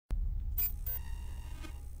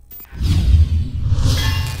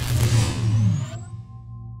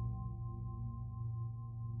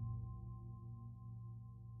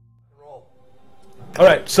All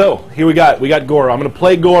right, so here we got Goro. I'm going to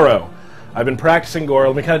play Goro. I've been practicing Goro.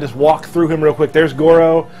 Let me kind of just walk through him real quick. There's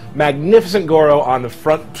Goro, magnificent Goro on the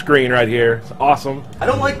front screen right here. It's awesome. I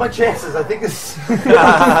don't like my chances. I think this.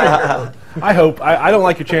 I hope. I don't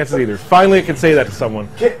like your chances either. Finally, I can say that to someone.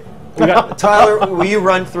 Tyler, will you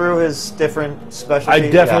run through his different specialties? I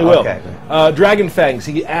definitely will. Okay. Dragon Fangs.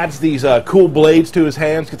 He adds these cool blades to his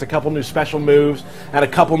hands, gets a couple new special moves, and a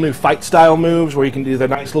couple new fight style moves where you can do the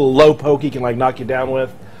nice little low poke he can like knock you down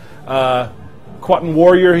with. Quatin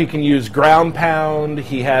Warrior, he can use ground pound.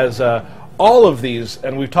 He has all of these,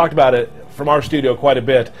 and we've talked about it from our studio quite a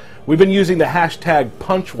bit. We've been using the hashtag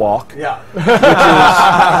punch walk, which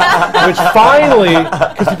finally,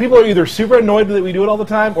 because people are either super annoyed that we do it all the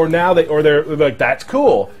time, or now they're like, that's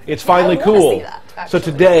cool. It's finally cool. See that, so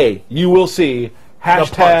today you will see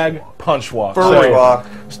hashtag punch walk. So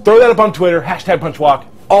throw that up on Twitter. Hashtag punch walk.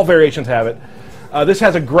 All variations have it. This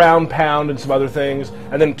has a ground pound and some other things,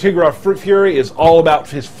 and then Tigra Fruit Fury is all about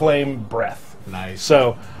his flame breath. Nice.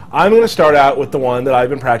 So I'm going to start out with the one that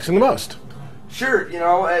I've been practicing the most. Sure,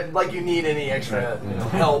 like you need any extra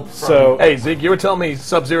help. So, hey Zeke, you were telling me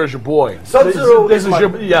Sub-Zero's your boy. Sub-Zero this is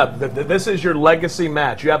this is your legacy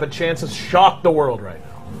match. You have a chance to shock the world right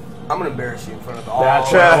now. I'm gonna embarrass you in front of all.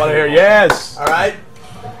 That's what I want to hear. Yes. All right.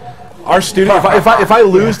 Our studio, if I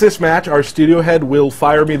lose this match, our studio head will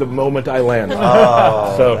fire me the moment I land.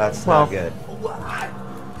 Oh, so that's not good.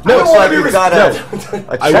 No, Looks like you've got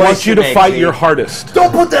a I want you to fight your hardest.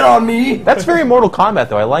 Don't put that on me. That's very Mortal Kombat,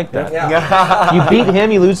 though. I like that. Yeah. You beat him,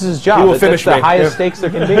 he loses his job. He will finish That's me. the highest stakes there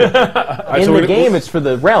can be. In the game, it's for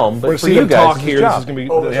the realm, but for you guys, talk it's here. his This job. is going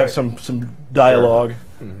to be. They have some dialogue.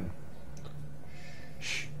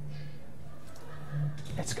 Shh.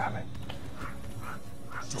 It's coming.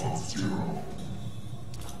 Sub-Zero.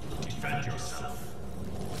 Defend yourself.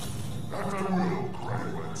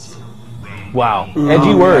 Wow.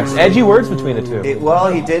 Edgy words between the two.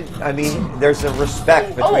 Well, he did. I mean, there's a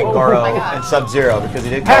respect between Goro and Sub-Zero because he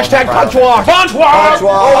did. Hashtag punch walk. Punch walk. Punch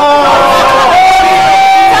walk.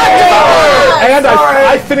 And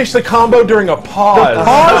I finished the combo during a pause.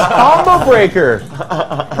 Pause combo breaker.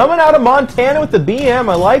 Coming out of Montana with the BM,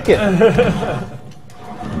 I like it.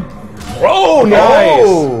 Oh,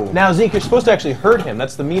 nice. Now, Zeke, you're supposed to actually hurt him.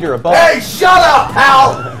 That's the meter above. Hey, shut up,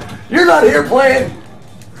 pal! You're not here playing.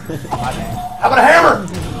 How about a hammer?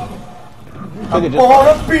 I wanna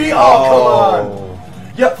be. Oh, come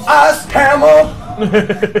on! You ice hammer.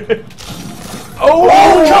 Come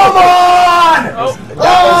on!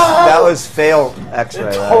 That was fail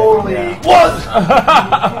X-ray. Totally was.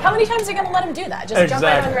 How many times are you going to let him do that? Just jump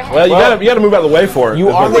right on your head? Well, you got to move out of the way for it. You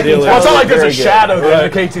are the deal. Well, it's not like there's a Very good. shadow that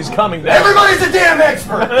indicates he's coming down. Everybody's a damn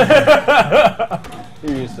expert.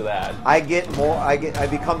 You're used to that. I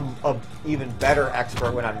become an even better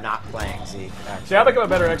expert when I'm not playing Zeke. See, I become a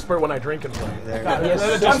better expert when I drink and play. There God, you go.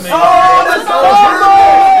 that's just me.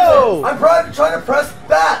 I'm trying to press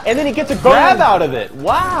that. And then he gets a grab out of it.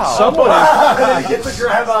 Wow. Someone He gets a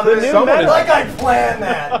grab out of it. Like I planned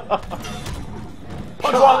that.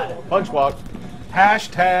 Punch walk. Punch walk.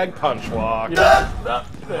 Hashtag punch walk.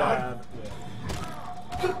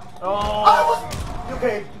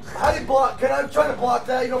 Okay. How do you block? Can I try to block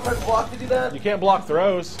that? You don't press block to do that? You can't block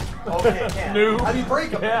throws. Okay, can't. No. How do you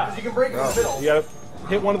break them? Yeah. Because you can break them in the middle. You got to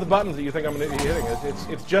hit one of the buttons that you think I'm going to be hitting.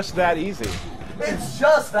 It's just that easy. It's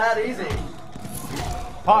just that easy.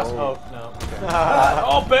 Pause. Oh, no. Okay.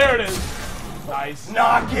 Oh, there it is. Nice.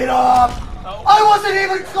 Knock it off. Oh. I wasn't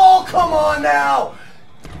even. Oh, come on now.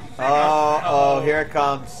 Oh, here it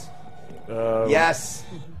comes. Yes.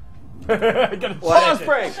 Pause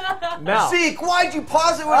break. Now. Zeke, why'd you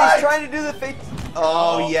pause it when he's trying to do the fake?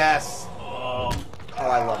 Oh, yes. Oh,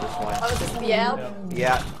 I love this one. Oh, this is, yeah.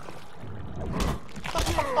 Yeah.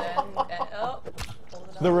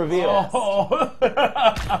 The reveal.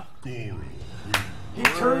 He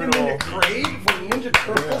turned him into Crane from Ninja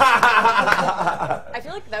Turtles. I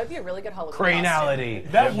feel like that would be a really good Halloween Cranality.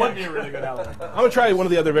 That would be a really good element. I'm going to try one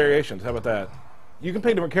of the other variations. How about that? You can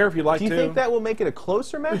pay different care if you'd like to. Do you think that will make it a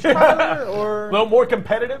closer match, Tyler? Or A little more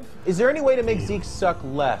competitive? is there any way to make Zeke suck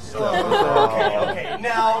less? Okay.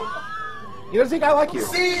 Now, You know, Zeke, I like you.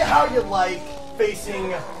 see how you like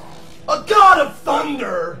facing a god of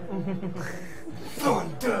thunder.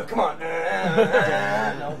 Thunder, come on.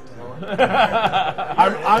 No.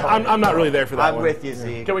 I'm not really there for that I'm one. with you,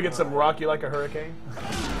 Zeke. Can we get some rock you like a hurricane?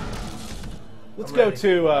 Let's go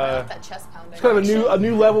to That chest pounding. it's kind of a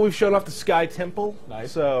new level we've shown off the Sky Temple.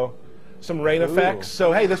 Nice. So some rain effects.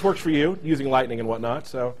 So hey, this works for you using lightning and whatnot.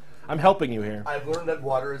 So I'm helping you here. I've learned that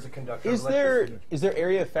water is a conductor. of Is there electricity.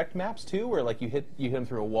 area effect maps too, where like you hit him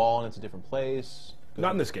through a wall and it's a different place?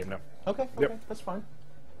 Not in this game, no. Okay, that's fine.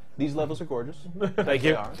 These levels are gorgeous. Thank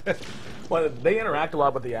you. Well, they interact a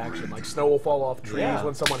lot with the action. Like snow will fall off trees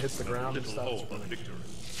when someone hits the ground and Little stuff. hope of victory.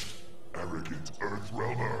 Arrogant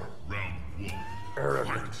Earthrealmer.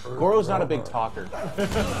 Round 1. Goro's not a big talker.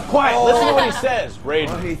 Quiet, listen to what he says. Raiden.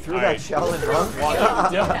 Oh, he threw that shell in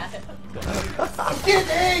front. Get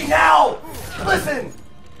A now! Listen!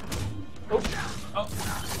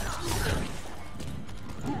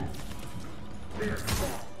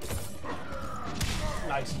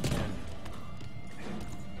 Nice.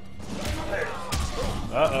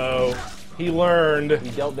 Uh-oh. He learned. He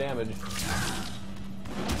dealt damage.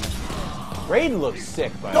 Raiden looks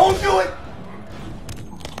sick, by the way. Don't do it!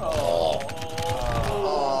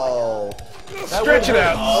 Stretch it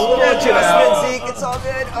out. Stretch it out. Zeke, it's all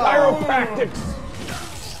good. Chiropractics.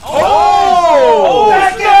 Oh!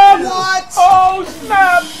 Back in! What? Oh,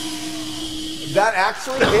 snap! That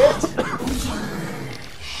actually hit?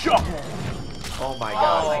 Shock. Oh my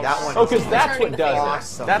god, that one. Oh, because that's what Turning the does favor. it.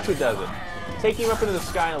 Awesome. That's what does it. Taking him up into the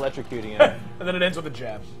sky and electrocuting him. And then it ends with a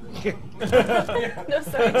jab. No sorry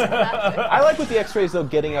to that. I like with the X-rays though,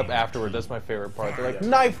 getting up afterward. That's my favorite part. They're like,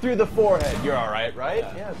 knife through the forehead. You're all right, right?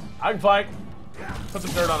 Yes. I can fight. Put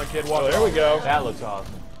some dirt on a kid. Walk. There we go. That looks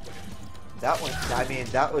awesome. That one, I mean,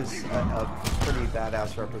 that was a pretty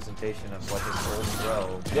badass representation of what his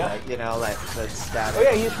old throw. Yeah. Like, you know, like the static. Oh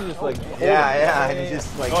yeah, he used to just like. hold him. Yeah, and he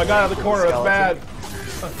just like. Oh, I got out of the corner. That's bad.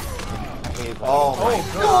 Oh my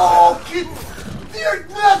No!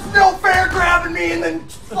 That's no fair grabbing me and then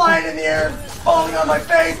flying in the air and falling on my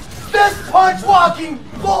face! This punch walking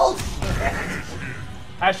bullshit!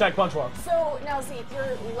 Hashtag punch walk. So now, Zeke,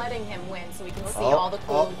 you're letting him win so we can see all the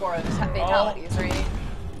cool Goro fatalities, right?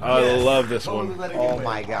 I love this one. Oh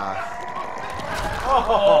my gosh.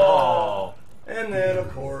 Oh! And then,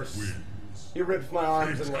 of course, he rips my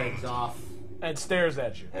arms and legs off. And stares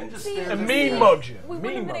at you. And just See, stares And at mean me. mugs you. We Mean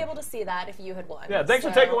wouldn't have been mug. able to see that if you had won. Yeah, thanks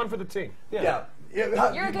for So- taking one for the team. Yeah. You're a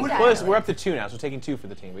good guy. Well, listen, we're up to 2 now, so we're taking 2 for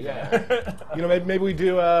the team. But yeah. You know, maybe we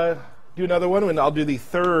do another one, and I'll do the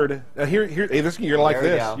third. Here, hey, this you're gonna like There we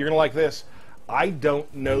this. go. You're gonna like this. I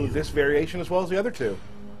don't know this variation as well as the other two.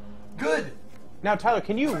 Good. Now, Tyler,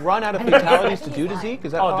 can you run out of fatalities to do to Zeke?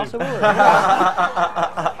 Is that possible? or-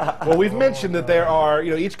 Well, we've mentioned that there are,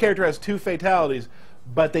 each character has 2 fatalities,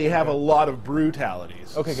 but they have a lot of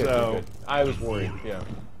brutalities. Okay, good, So, good. I was worried. Yeah.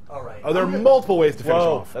 All right. Oh, there are multiple ways to finish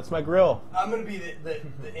Whoa, off. that's my grill. I'm gonna be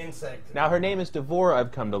the insect. Now her name is Devora.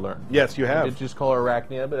 I've come to learn. Yes, you I have. did just call her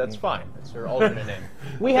Arachnia, but that's fine. That's her alternate name.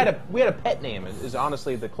 We had a pet name. Is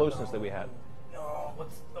honestly the closeness that we had. No,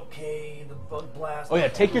 what's okay? The bug blast. Oh yeah,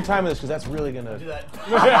 take your time with this because that's really gonna. Do that.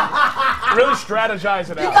 Really strategize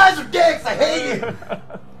it You out. guys are dicks. I hate you.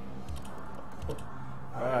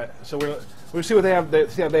 All right, so we'll see what they have.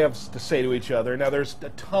 See how they have to say to each other. Now, there's a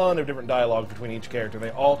ton of different dialogue between each character.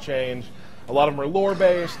 They all change. A lot of them are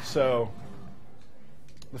lore-based, so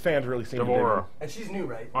the fans really seem to dig Devora. them. And she's new,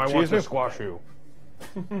 right? I She want is to new. squash you.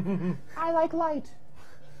 I like light.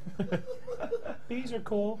 These are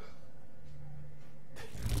cool.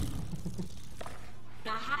 The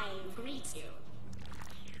hive greets you.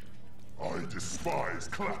 I despise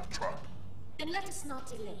claptrap. Then let us not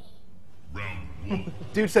delay. Round 1.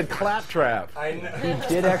 Dude said claptrap. I know. He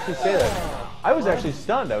did actually say that. I was actually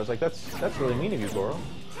stunned. I was like, that's really mean of you, Goro.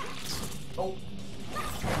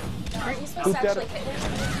 Aren't you supposed to actually hit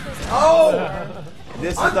him? Oh!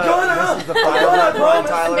 This is I'm the gonna! this is the I'm fire gonna, I breath one, promise.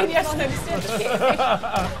 Tyler. Maybe I don't understand the game.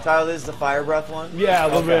 Tyler, this is the fire breath one. Yeah, a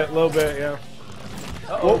little bit, yeah.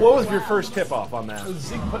 What was your first tip-off on that?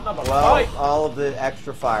 Zeke putting up a Well, fight. all of the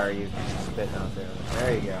extra fire you spitting out there.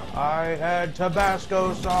 There you go. I had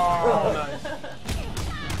Tabasco sauce.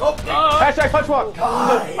 Oh, Hashtag punch walk.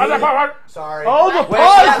 sorry. Oh, the Wait,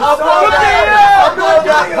 punch! yeah, I'll blow I'm that. not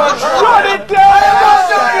doing it on Shut purpose. it down! I'm not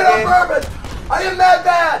doing it on purpose. I am that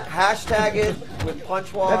bad. Hashtag it with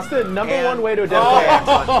punch walk. That's the number and- one way to identify and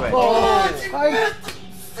on Twitch. Oh, you missed.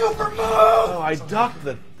 Super move. Oh, I ducked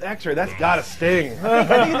the X-ray. That's gotta sting. I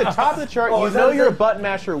think at the top of the chart, you is know that you're a the- button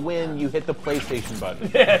masher when you hit the PlayStation button.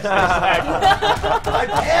 I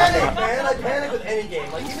panic, man. I panic with any game.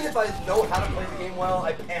 Like, even if I know how to play the game well,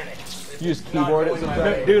 I panic. You just It's not keyboard it going my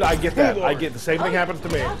sometimes. way. Dude, I get that. I get the same thing happens to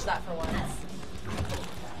me. Dodge that for once.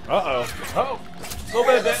 Uh-oh. Oh, a little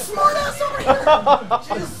bit of that. Smart ass over here.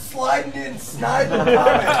 She's just sliding in, sniping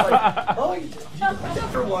comments. Like, oh, you did that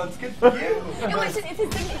for once. Good for you. No, listen, if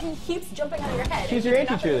he keeps jumping on your head, She's and your you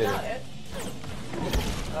do nothing anti-cheerleader. about it.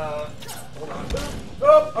 Hold on.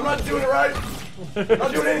 Oh, I'm not doing it right. I'm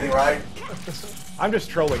not doing anything right. I'm just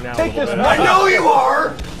trolling now. Take a little this bit. I know you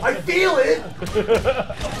are. I feel it.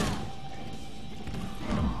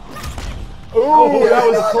 Ooh, that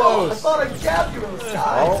was I close. thought I jabbed you in the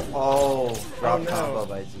sky. Drop combo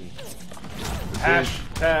by Z.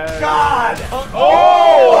 Hashtag. God!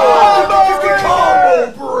 Oh!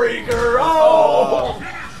 Combo breaker! Oh!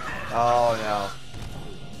 Oh no.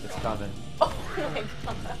 It's coming. Oh my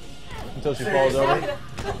god. Until she falls over.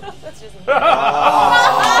 That's just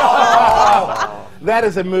That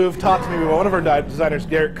is a move taught to me by one of our designers,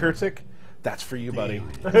 Garrett Kurtzik. That's for you, buddy. He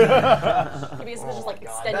basically just like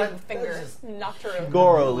extended finger, knocked her over.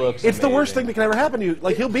 Goro looks It's the worst thing that can ever happen to you.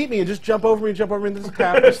 Like, he'll beat me and just jump over me, and just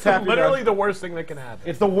tap, just tap. Literally the worst thing that can happen.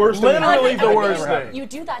 It's the worst thing. Literally the I like worst that thing. You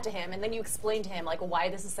do that to him, and then you explain to him like why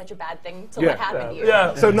this is such a bad thing to Yeah. let happen to you.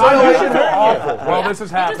 Yeah. So not only is it awful. Well, Yeah. this is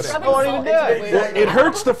You're happening. just rubbing Oh, I salt didn't into do the wound. it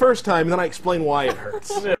hurts the first time, and then I explain why it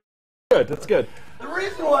hurts. Good, that's good. The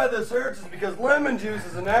reason why this hurts is because lemon juice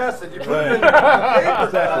is an acid. You put it in the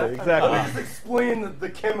paper. Exactly. Let me just explain the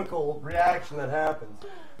chemical reaction that happens.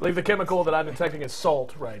 Like the chemical that I'm detecting is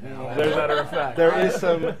salt right now, as a matter of fact. There is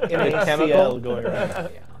some chemical going around.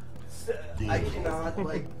 I cannot,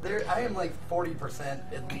 I am like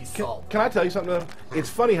 40% at least salt. Can I tell you something? Though? It's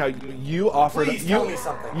funny how you offered Please tell me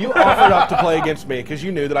something. You offered up to play against me because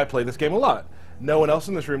you knew that I play this game a lot. No one else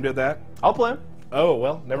in this room did that. I'll play him. Oh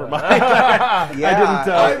well, never mind. Yeah. I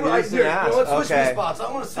didn't. Let's switch Okay. these spots.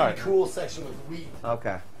 I want to see the cool section with wheat.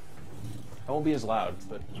 Okay. I won't be as loud,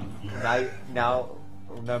 but Now,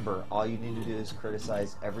 remember, all you need to do is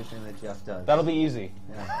criticize everything that Jeff does. that'll be easy.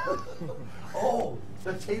 Yeah. Oh,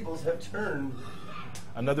 the tables have turned.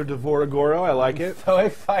 Another Devora Goro. I like it. So I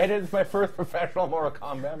fighted my first professional Mortal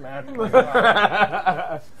Kombat match.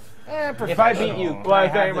 If I beat you, can I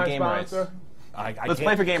have the game rights? I Let's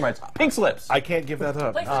play for game rights. Pink slips. I can't give that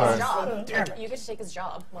up. Like for his job. You get to take his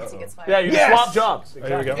job once he gets fired. Yeah, you Yes! swap jobs.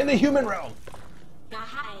 There we go. In the human realm. The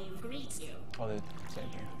hive greets you. Oh, the same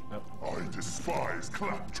here. Nope. I despise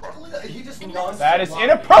claptrap. He just That is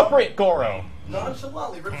inappropriate, Goro.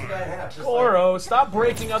 nonchalantly rips the guy in half. Just Goro, stop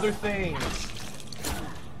breaking other things.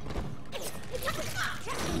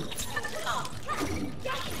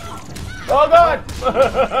 Oh God!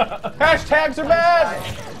 Hashtags are bad.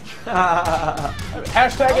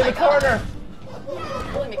 Hashtag in the corner.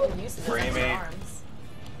 Really making use of his arms.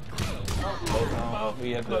 Oh,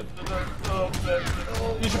 we had to.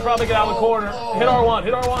 You should probably get out of the corner. Hit R1.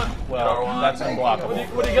 Hit R1. Well, that's unblockable.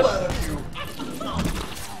 What do you get?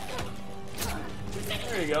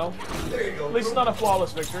 There you go. there you go. At least it's not a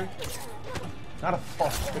flawless victory. Not a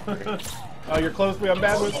false. Oh, you're close to me. I'm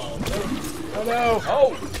bad with. Oh no.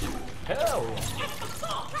 Oh, hell.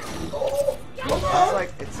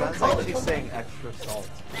 It sounds like she's saying extra salt.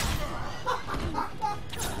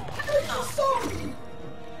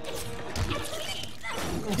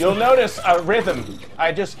 You'll notice a rhythm.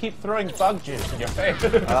 I just keep throwing bug juice in your face.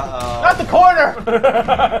 Not the corner. No,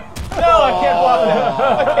 I can't block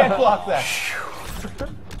that. I can't block that.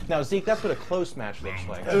 Now, Zeke, that's what a close match looks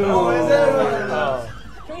like. Oh, is it?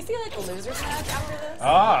 Can we see like a losers match after this?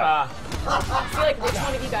 See like which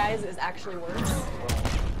one of you guys is actually worse?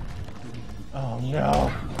 Oh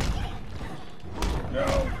no.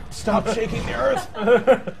 No. Stop shaking the earth.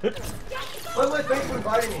 By the way, thanks for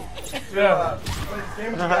inviting me. Yeah. Play this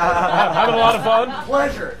game. Having a lot of fun.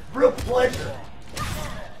 Pleasure. Real pleasure.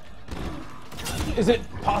 Is it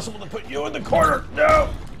possible to put you in the corner? No.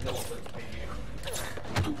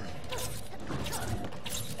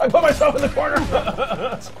 I put myself in the corner.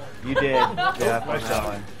 You did, Jeff, on that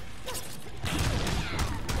one.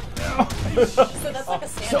 So that's like a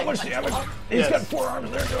standing So much punch damage. walk. He's got 4 arms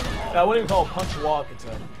there. I wouldn't even call it punch walk. It's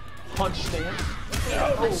a punch stand.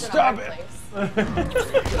 Punch stop in a it. hard place.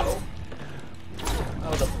 That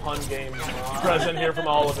was a pun game present here from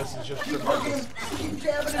all of us. Is just tremendous.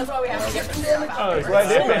 That's why we have to get this stuff out. Oh,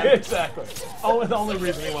 exactly. Exactly. Oh, the only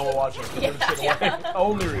reason anyone will watch it. Yeah.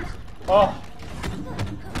 Only reason. Oh.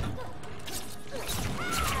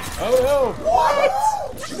 Oh no! What?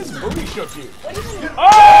 This movie shook you.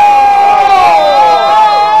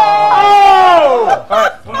 Oh! All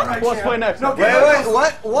right. Let's play next. Wait,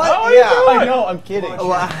 what? What? Oh, Yeah. I know. I'm kidding.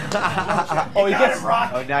 Oh, he gets.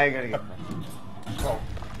 Oh, now you're gonna get.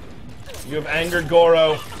 You have angered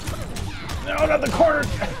Goro. No, not the corner.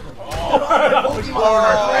 Juggling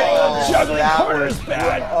Juggling corner is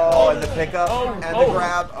bad. Oh, and the pickup and the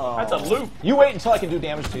grab. Oh. That's a loop. You wait until I can do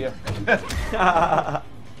damage to you.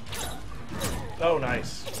 Oh,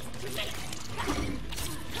 nice.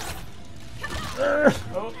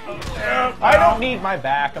 I don't need my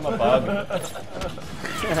back. I'm a bug.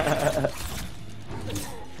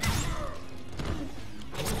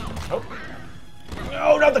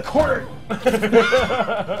 No, not the corner.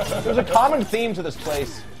 There's a common theme to this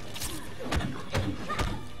place.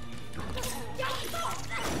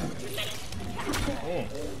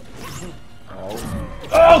 Oh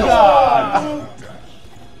God!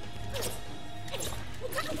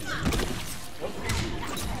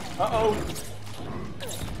 Uh-oh.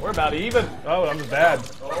 We're about even. Oh, I'm bad.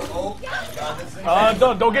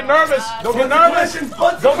 Don't get nervous. Don't get nervous.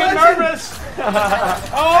 Don't get nervous.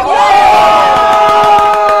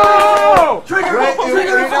 Oh! Trigger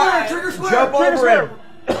square! Trigger square! Jump over him.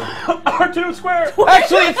 R2 square.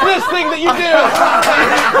 Actually, it's this thing that you do.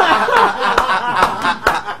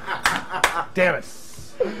 Damn it.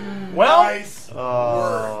 Well, Nice. In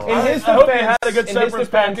his I hope you defense, had a good in his severance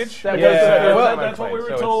defense, package. that Yeah. goes to the- Well, That's what we were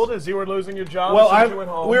so told, is you were losing your job. Well, since you went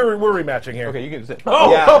home. we're rematching here. Okay, you can sit.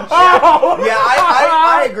 Oh! Yeah,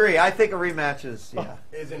 I agree. I think a rematch is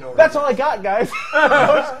Is in order. That's all I got, guys.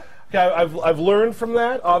 Okay, I've learned from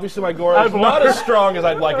that. Obviously, my Goro is not as strong as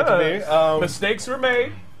I'd like it to be. Mistakes were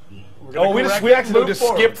made. We're gonna we correct actually move just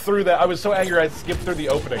forward. skipped through that. I was so angry I skipped through the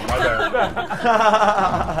opening. My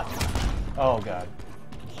bad. Oh God.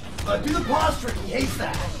 Do the pause trick. He hates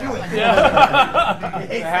that. Do it. Yeah. He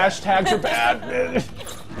hates that. Hashtags are bad.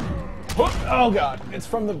 Oh God, it's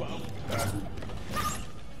from the bow.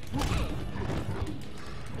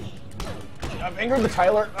 I've angered the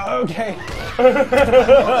Tyler. Okay. Sound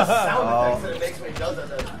effects that it makes when he does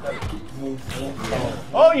that.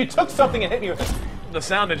 Oh, you took something and hit me with it. The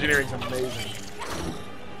sound engineering's amazing.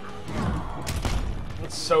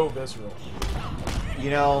 It's so visceral.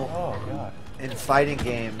 You know, Oh God. in fighting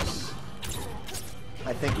games,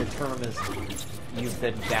 I think the term is you've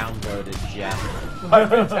been downloaded, Jeff. I've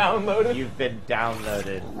been downloaded. You've been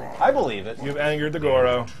downloaded. I believe it. You've angered the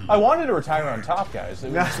Goro. I wanted to retire on top, guys.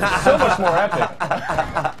 It was so much more epic.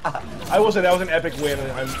 I will say that was an epic win,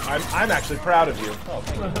 and I'm actually proud of you. Oh,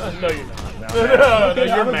 thank you. No, you're not. No,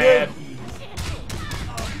 You're mad.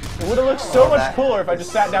 It would have looked so much that cooler if I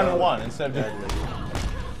just sat down and won instead of just.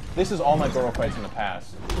 This is all my Goro fights in the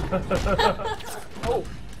past. Oh,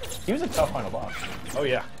 he was a tough final boss, Oh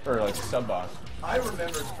yeah. or like sub boss. I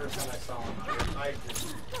remember the first time I saw him.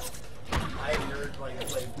 I heard like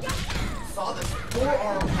saw this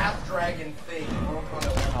four-arm half dragon thing.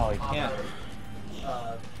 Oh, you can't.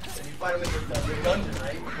 And you fight him in the dungeon,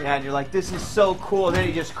 right? Yeah, and you're like, this is so cool. And then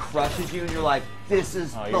he just crushes you, and you're like, this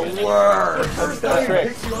is Oh, the you're gonna- worst. First time he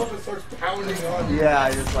picks you up and starts pounding on you. Yeah,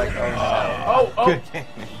 I just like, oh Oh,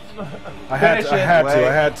 I had Finish to. I it. had Wait. to.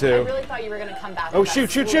 I had I to. really thought you were going to come back. Oh, with that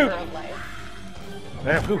shoot, shoot, shoot. sliver of life.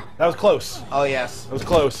 Man, whew, that was close. That no. Oh yes, was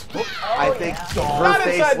close. I think yeah. her Not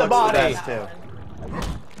face inside the looks body. best too.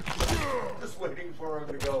 Just waiting for where I'm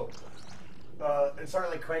gonna go. And started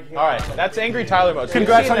like cranking. All right, that's angry Tyler mode. So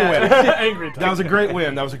Congrats you've on seen your that. win. angry. That was a great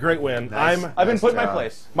win. That was a great win. Nice. I've been Nice put in my job.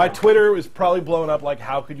 place. My Twitter is probably blown up. Like,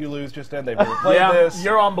 how could you lose just then? They've never played Yeah, this.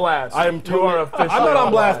 you're on blast. I am You totally. are officially I'm not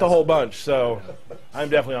on blast a whole bunch, so I'm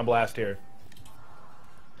definitely on blast here.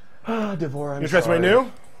 Devora, I'm You try somebody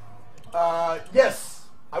new? Yes,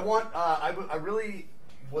 I want. I really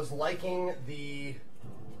was liking the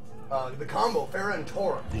combo Farah and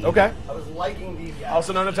Tora. Okay. I was liking these guys.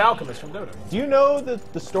 Also known as Alchemist from Dota. Do you know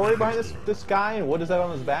the story behind this guy and what is that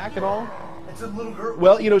on his back at all? It's a little girl.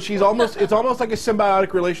 Well, you know, she's almost. It's almost like a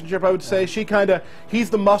symbiotic relationship. I would say she kind of. He's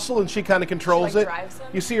the muscle, and she kind of controls She, like, it. drives him?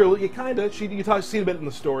 You see her. You kind of. You see a bit in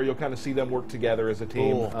the story. You'll kind of see them work together as a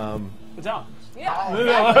team. Cool. It's Alchemist.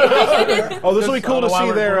 Yeah. Oh, this will be cool to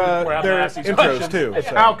see their We're having to ask these intros questions. too. It's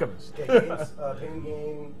so. Alchemist. Pain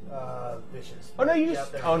Game, Vicious. Oh no, you Yeah,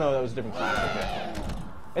 just. there. Oh no, that was a different class. Okay.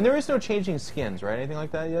 And there is no changing skins, right? Anything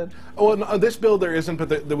like that yet? Oh, no, this build there isn't,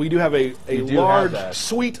 but we do have a do have large that.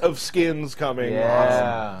 suite of skins coming.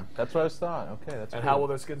 Yeah, that's what I thought. Okay, that's. And cool. how will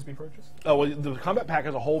those skins be purchased? Oh, well, the combat pack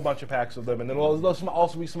has a whole bunch of packs of them, and then there'll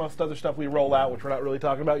also be some other stuff we roll out, which we're not really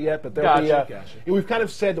talking about yet. But there'll be. Gotcha. And we've kind of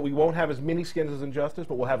said that we won't have as many skins as Injustice,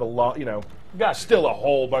 but we'll have a lot. You know, Gotcha. still a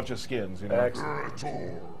whole bunch of skins. You know. Excellent.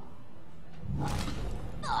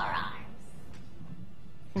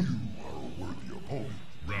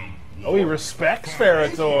 Oh, he respects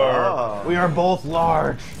Ferrator. We are both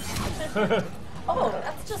large. Oh,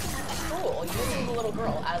 that's just cool. Using the little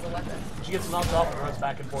girl as a weapon. She gets knocked off and runs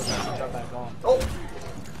back and forth and jump back on. Oh,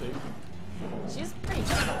 She's pretty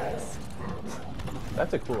generous.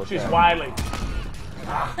 That's a cool. She's attack. wily.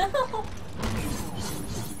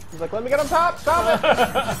 He's like, let me get on top. Stop it.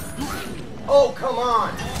 oh, come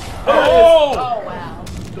on! Oh! Oh, wow.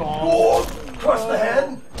 Oh, crush the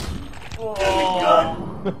head.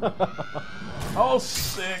 Oh,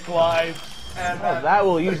 sick life. And That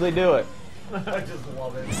will usually do it. I just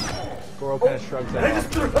love it. Goro kind of shrugs I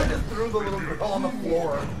that just off. threw the little girl on the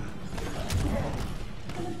floor.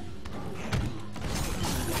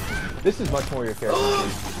 This is much more your character.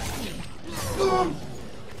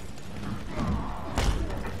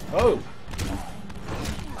 Oh.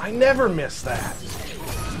 I never miss that.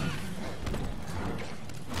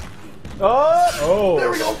 Oh!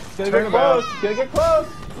 There we go. Gonna get Turnabout. close. Gonna get close.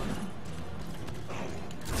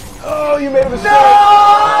 Oh, you made a mistake. You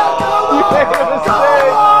made a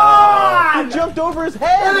mistake. You jumped over his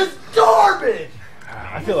head. That is garbage.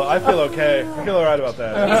 I feel okay. I feel alright about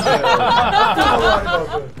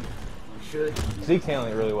that. Zeke's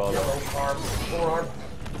handling it really well, though. Arm, forearm,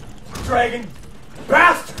 dragon,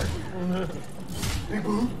 bastard. Big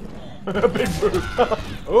boot. Big boot.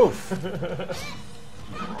 Oof.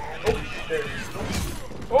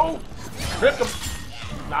 Oh! Tripped him.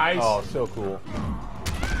 Nice. Oh, so cool.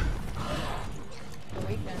 The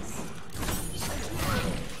weakness.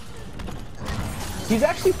 He's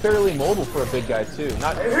actually fairly mobile for a big guy, too.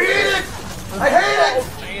 Not. I hate it. I hate it.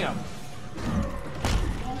 Damn.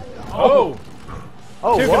 Oh.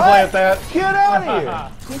 Oh, Two what? can play at that. Get out of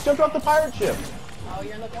here! He jumped off the pirate ship. Oh,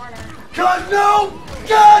 you're in the corner. God, no.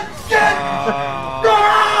 God, get.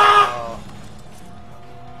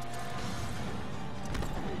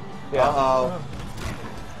 Yeah. Uh-oh.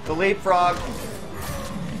 The leapfrog. Oh,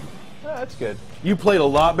 that's good. You played a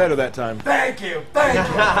lot better that time. Thank you. Thank you.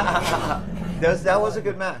 That was a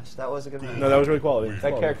good match. That was a good match. No, that was really quality.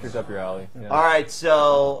 That character's up your alley. Yeah. All right,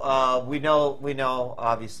 so we know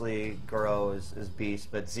obviously Goro is beast,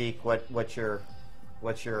 but Zeke, what's your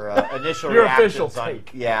initial Your reactions official on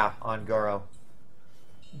take. on Goro?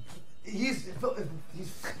 He's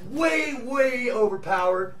way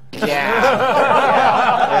overpowered.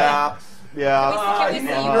 Yeah. Can we see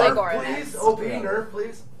you play Goro Please, next? OP nerf,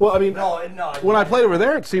 please. Well, I mean, No. when I played over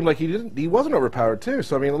there, it seemed like he wasn't overpowered too.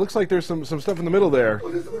 So I mean, it looks like there's some stuff in the middle there.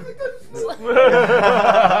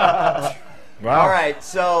 Wow. All right,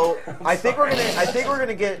 so I think we're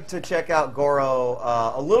gonna get to check out Goro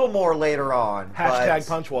a little more later on. Hashtag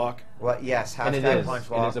punch walk. Well, yes, And it hashtag is. punch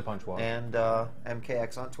It walk. is a punch walk. And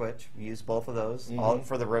MKX on Twitch. Use both of those all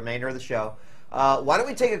for the remainder of the show. Why don't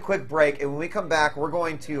we take a quick break, and when we come back, we're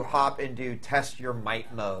going to hop into Test Your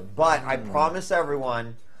Might mode. But I promise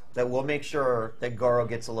everyone that we'll make sure that Goro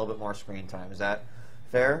gets a little bit more screen time. Is that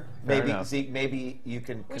fair? Maybe enough. Zeke, maybe you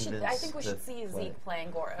can I think we should see Zeke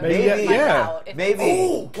playing Goro. Maybe, Maybe. Find yeah. out if Maybe. it's-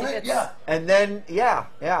 Oh, if can I, it's- yeah. And then,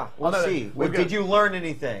 we'll no, see. we've got- Did you learn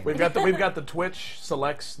anything? We've got the Twitch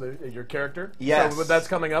selects your character. Yes. So that's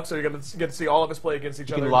coming up. So you're going to get to see all of us play against each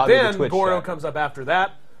can other. lobby the Then Twitch Goro chat. comes up after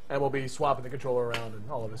that, and we'll be swapping the controller around,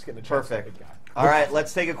 and all of us getting a chance. Perfect. To be the guy. All right,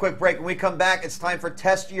 let's take a quick break. When we come back, it's time for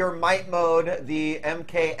Test Your Might mode. The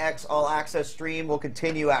MKX All Access stream will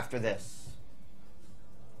continue after this.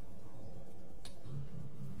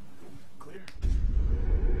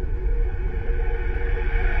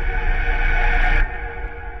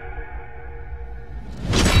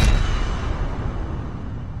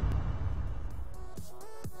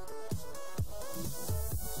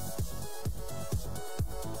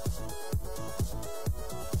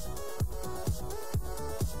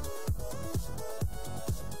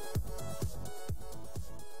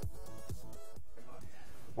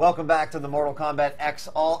 Welcome back to the Mortal Kombat X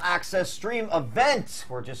All Access stream event.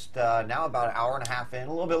 We're just now about an hour and a half in,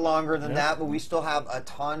 a little bit longer than that, but we still have a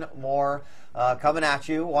ton more coming at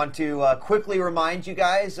you. Want to quickly remind you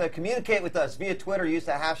guys, communicate with us via Twitter. Use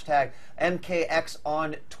the hashtag MKX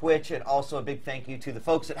on Twitch, and also a big thank you to the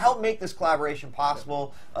folks that helped make this collaboration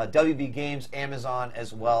possible, WB Games, Amazon,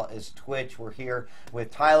 as well as Twitch. We're here with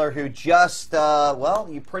Tyler, who just, well,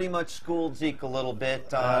 you pretty much schooled Zeke a little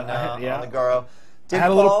bit on the Goro. I had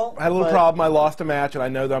a little problem. I lost a match, and I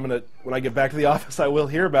know that I'm gonna. When I get back to the office, I will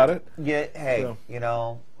hear about it. Yeah, hey, So. you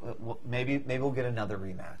know, maybe we'll get another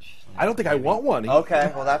rematch. I don't think I want one.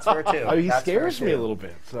 Okay, well that's fair too. He That's scares fair, me a too. little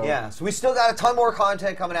bit. So. Yeah, so we still got a ton more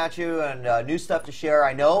content coming at you and new stuff to share.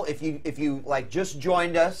 I know if you like just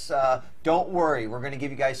joined us, don't worry. We're going to give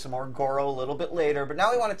you guys some more Goro a little bit later. But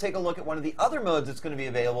now we want to take a look at one of the other modes that's going to be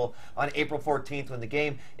available on April 14th when the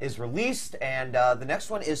game is released, and the next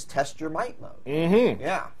one is Test Your Might mode. Mm-hmm.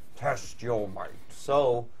 Yeah, Test Your Might.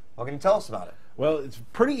 So, what can you tell us about it? Well, it's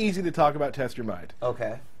pretty easy to talk about Test Your Might.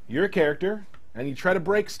 Okay. You're a character, and you try to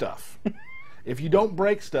break stuff. If you don't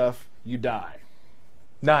break stuff, you die.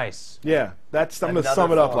 Nice. Yeah, I'm going to Another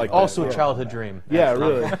sum it up form like of that. Also a Yeah. childhood dream. Yeah,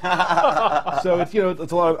 really. So it's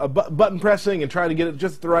it's a lot of button pressing and trying to get it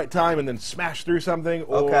just at the right time and then smash through something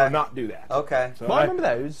or Okay. not do that. Okay. So Well, I remember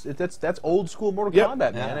that. That's old school Mortal Yep.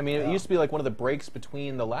 Kombat, man. Yeah. I mean, it used to be like one of the breaks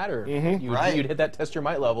between the ladder. Right. You'd hit that Test Your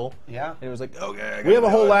Might level. Yeah. And it was like, okay. we have a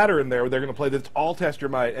whole ladder in there where they're going to play that's all Test Your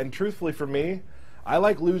Might. And truthfully, for me, I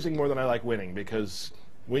like losing more than I like winning because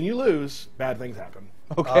when you lose, bad things happen.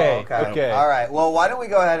 Okay. Oh, okay. All right. Well, why don't we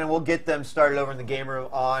go ahead and we'll get them started over in the game room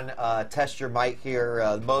on Test Your Might here.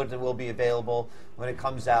 The mode that will be available when it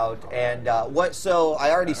comes out. And what? So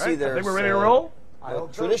I already see there's. I think we're ready to roll.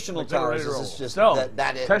 Traditional towers. This is just So,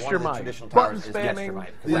 that is Test one Your of the Might. traditional Button towers is Test Your spamming.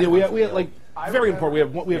 Might. Yeah, we have like very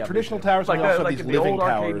important. We have traditional towers, and we also have these living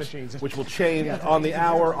towers, which will change on the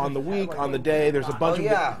hour, on the week, on the day. There's a bunch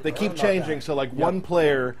of they keep changing. So like one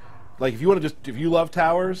player, like if you love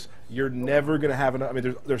towers, you're never gonna have enough. I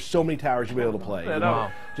memean, there's so many towers you'll be able to play. You know?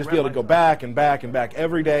 Just be able to go back and back and back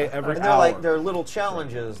every day, every And hour. they're little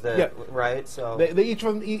challenges that right. So they each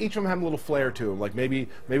of them have a little flair to them. Like maybe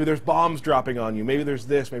there's bombs dropping on you. Maybe there's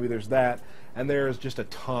this. Maybe there's that. And there's just a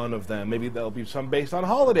ton of them. Maybe there'll be some based on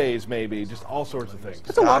holidays. Maybe just all sorts of things.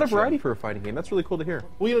 That's a lot of variety for a fighting game. That's really cool to hear.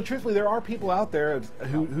 Well, you know, truthfully, there are people out there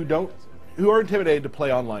who are intimidated to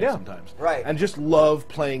play online sometimes. Right. And just love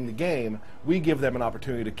playing the game. We give them an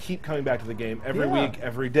opportunity to keep coming back to the game every week,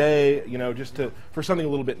 every day, you know, just for something a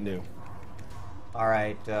little bit new. all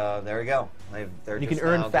right, there we go. You can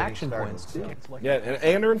earn faction points too. Yeah,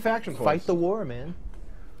 and earn faction points. Fight the war, man.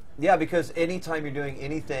 Yeah, because anytime you're doing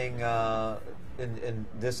anything in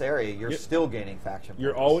this area, you're still gaining faction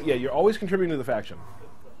points. You're always contributing to the faction.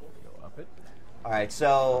 All right,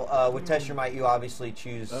 so with Test Your Might, you obviously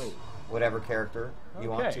choose whatever character you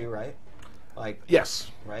want to, right? Like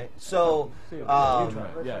yes, right. So,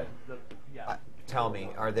 tell me,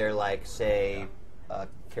 are there like say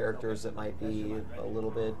characters that might be a little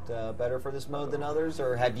bit better for this mode than others,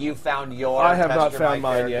 or have you found your? I have not Test Your found Might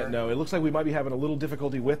mine character? yet. No, it looks like we might be having a little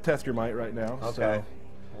difficulty with Test Your Might right now. Okay, So.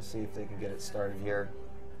 we'll see if they can get it started here.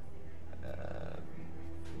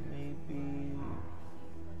 Maybe.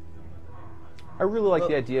 I really like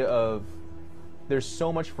the idea of there's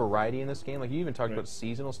so much variety in this game. Like you even talked about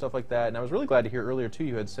seasonal stuff like that, and I was really glad to hear earlier too.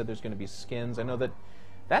 You had said there's going to be skins. I know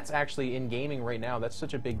that's actually in gaming right now. That's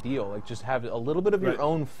such a big deal. Like just have a little bit of your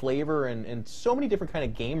own flavor, and so many different kind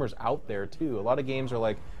of gamers out there too. A lot of games are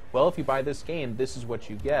like, well, if you buy this game, this is what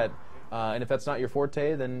you get, and if that's not your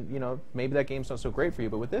forte, then you know maybe that game's not so great for you.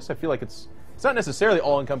 But with this, I feel like it's not necessarily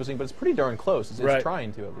all encompassing, but it's pretty darn close. It's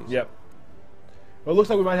trying to at least. Yep. Well, it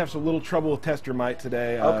looks like we might have some little trouble with Test Your Might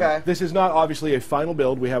today. Okay. This is not obviously a final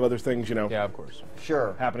build. We have other things, you know. Yeah, of course.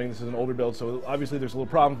 Sure. Happening. This is an older build, so obviously there's a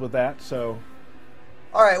little problems with that. So.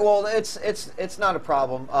 All right. Well, it's not a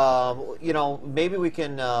problem. You know, maybe we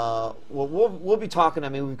can. We'll be talking. I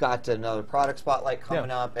mean, we've got another product spotlight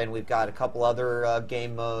coming up, and we've got a couple other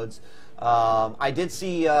game modes. I did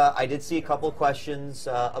see a couple of questions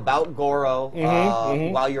about Goro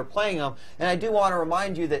while you're playing them, and I do want to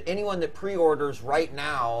remind you that anyone that pre-orders right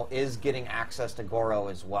now is getting access to Goro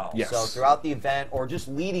as well. Yes. So throughout the event, or just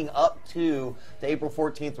leading up to the April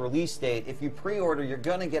 14th release date, if you pre-order, you're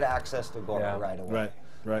going to get access to Goro right away.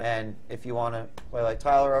 Right. And if you want to play like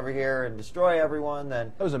Tyler over here and destroy everyone,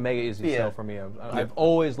 then that was a mega easy sell for me. I've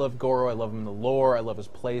always loved Goro. I love him in the lore. I love his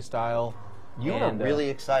play style. You are really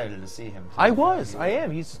excited to see him. I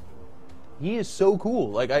am. He is so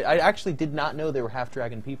cool. Like I actually did not know they were half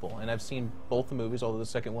dragon people, and I've seen both the movies. Although the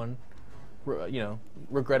second one, you know,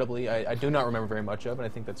 regrettably, I do not remember very much of, and I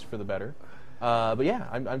think that's for the better. But yeah,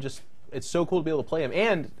 I'm just. It's so cool to be able to play him,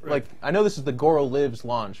 and like I know this is the Goro Lives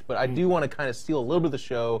launch, but I do want to kind of steal a little bit of the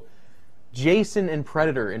show. Jason and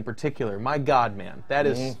Predator in particular, my God, man, that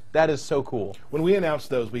is so cool. When we announced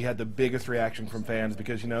those, we had the biggest reaction from fans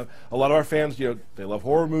because, you know, a lot of our fans, you know, they love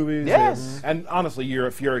horror movies. Yes. And honestly,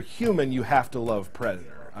 if you're a human, you have to love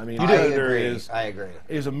Predator. I mean, Predator I agree.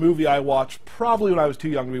 Is a movie I watched probably when I was too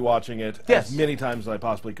young to be watching it as many times as I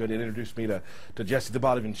possibly could. It introduced me to Jesse the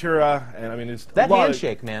Body Ventura, and I mean, it's that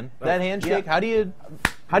handshake, man. That handshake. How do you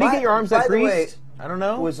get your arms that greased? I don't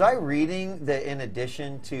know. Was I reading that in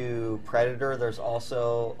addition to Predator, there's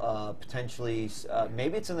also potentially,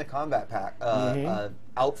 maybe it's in the Combat Pack,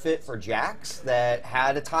 outfit for Jax that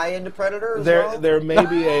had a tie into Predator as well? There may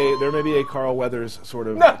be a Carl Weathers sort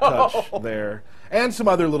of touch there. And some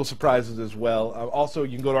other little surprises as well. Also,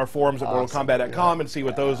 you can go to our forums at mortalkombat.com and see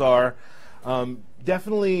what those are.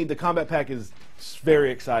 Definitely, the Combat Pack is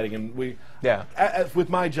very exciting. And with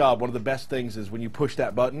my job, one of the best things is when you push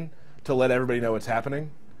that button to let everybody know what's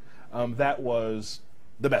happening. That was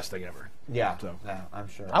the best thing ever. Yeah, so. Yeah, I'm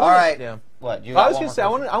sure. All right. Yeah. What? I was going to say, I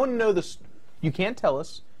want to know this. You can't tell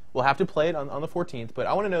us. We'll have to play it on the 14th, but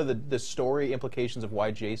I want to know the story implications of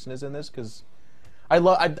why Jason is in this, because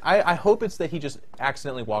I hope it's that he just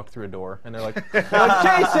accidentally walked through a door, and they're like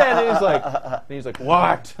Jason, and he's like,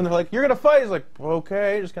 what? And they're like, you're gonna fight. He's like,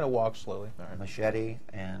 okay, just gonna walk slowly. All right. Machete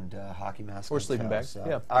and hockey mask or sleeping bag. So.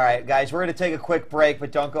 Yeah. All right, guys, we're gonna take a quick break,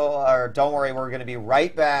 but don't worry, we're gonna be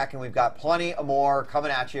right back, and we've got plenty more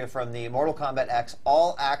coming at you from the Mortal Kombat X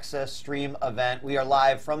All Access Stream event. We are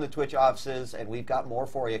live from the Twitch offices, and we've got more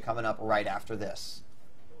for you coming up right after this.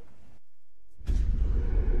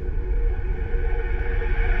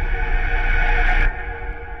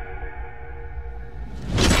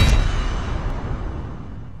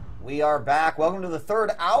 We are back. Welcome to the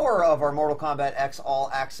third hour of our Mortal Kombat X All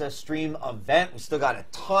Access Stream event. We still got a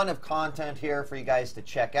ton of content here for you guys to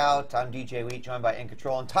check out. I'm DJ Wheat, joined by In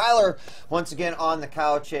Control and Tyler, once again on the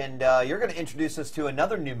couch, and you're going to introduce us to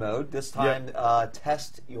another new mode. This time,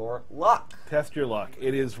 Test Your Luck. Test Your Luck.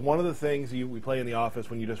 It is one of the things we play in the office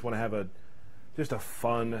when you just want to have just a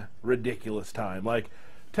fun, ridiculous time. Like,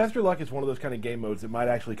 Test Your Luck is one of those kind of game modes that might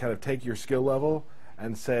actually kind of take your skill level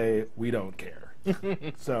and say, we don't care.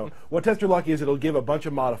 So what Test Your Luck is, it'll give a bunch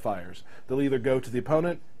of modifiers. They'll either go to the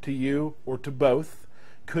opponent, to you, or to both.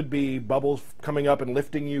 Could be bubbles coming up and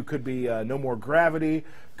lifting you. Could be no more gravity.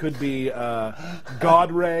 Could be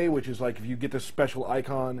God Ray, which is like if you get this special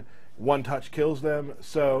icon, one touch kills them.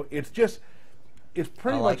 So it's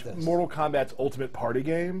pretty much Mortal Kombat's ultimate party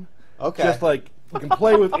game. Okay. Just like you can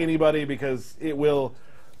play with anybody because it will.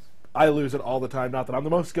 I lose it all the time. Not that I'm the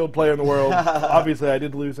most skilled player in the world. Obviously, I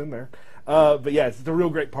did lose in there. But yeah, it's a real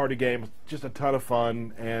great party game. It's just a ton of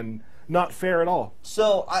fun and not fair at all.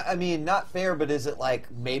 So, I mean, not fair, but is it like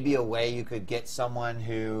maybe a way you could get someone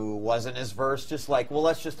who wasn't as versed, just like, well,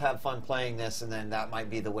 let's just have fun playing this, and then that might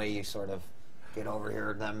be the way you sort of get over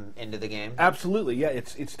here them into the game? Absolutely, yeah.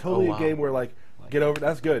 It's totally a game where, like, get over.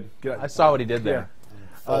 That's good. I saw what he did there. Yeah.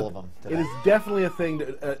 Full of them today. It is definitely a thing,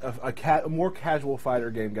 a more casual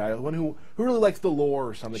fighter game guy, one who really likes the lore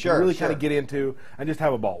or something, can really kind of get into and just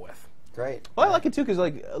have a ball with. Great. Well, I like it too because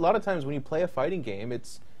like a lot of times when you play a fighting game,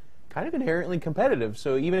 it's kind of inherently competitive.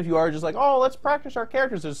 So even if you are just like, oh, let's practice our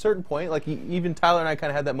characters, at a certain point, like even Tyler and I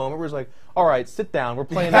kind of had that moment where it's like, all right, sit down, we're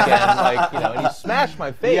playing again, like and he smashed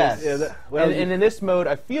my face. Yes. Yeah, and in this mode,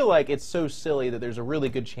 I feel like it's so silly that there's a really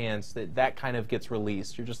good chance that kind of gets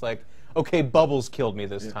released. You're just like, okay, Bubbles killed me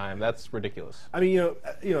this time. That's ridiculous. I mean,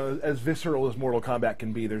 as visceral as Mortal Kombat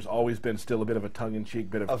can be, there's always been still a bit of a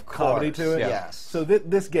tongue-in-cheek bit of comedy to it. Yes. So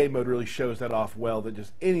this game mode really shows that off well. That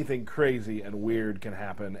just anything crazy and weird can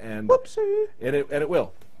happen, and whoopsie, and it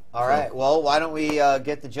will. All right. Well, why don't we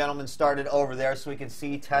get the gentleman started over there so we can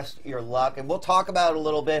see Test Your Luck, and we'll talk about it a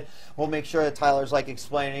little bit. We'll make sure that Tyler's like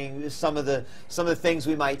explaining some of the things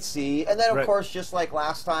we might see, and then of course, just like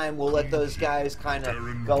last time, we'll let those guys kind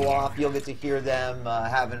of go off. You'll get to hear them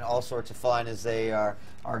having all sorts of fun as they are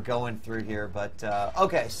going through here. But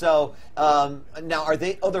okay, so now are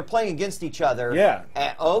they? Oh, they're playing against each other. Yeah.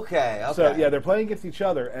 Okay. So yeah, they're playing against each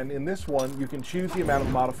other, and in this one, you can choose the amount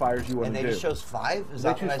of modifiers you want to do. And they just chose 5. Is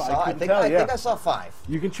that what I saw? I think I saw 5.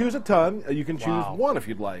 You can choose a ton. You can choose 1 if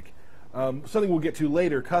you'd like. Something we'll get to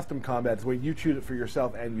later. Custom combat is when you choose it for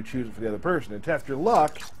yourself and you choose it for the other person. And Test Your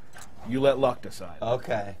Luck, you let luck decide.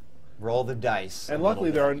 Okay. Roll the dice. And luckily,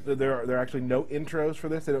 there are actually no intros for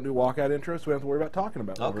this. They don't do walkout intros, so we don't have to worry about talking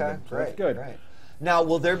about them. Okay, so great. That's good. Great. Now,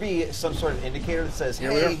 will there be some sort of indicator that says,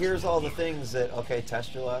 hey, here's all the things that, okay,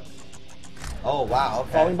 Test Your Luck? Oh, wow,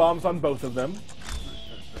 okay. Falling bombs on both of them.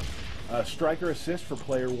 Striker assist for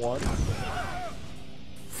player 1.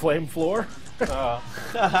 Flame floor.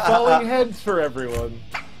 Falling heads for everyone.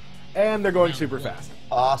 And they're going super fast.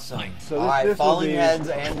 Awesome. So all right, falling heads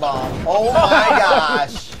and bomb. Oh, my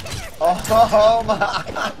gosh. Oh, my.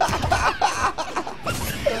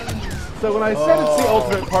 So when I said it's the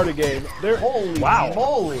ultimate party game, holy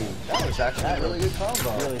moly. That was actually a really good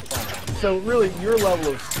combo. Really fun. So really, your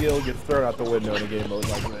level of skill gets thrown out the window in a game mode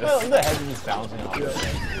like this. Well, the head is just bouncing off.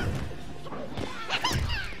 Yeah.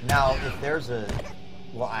 Now, if there's a...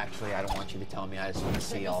 Well, actually, I don't want you to tell me. I just want to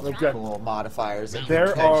see all the cool modifiers that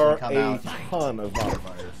there are come a out. ton of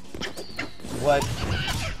modifiers. What?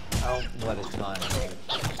 Oh, what a ton.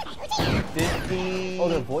 50... Oh,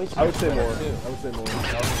 their voices. I would say more. Too. I would say more.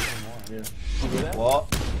 Yeah. Well,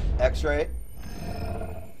 X-ray.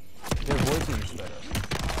 Their voices are better.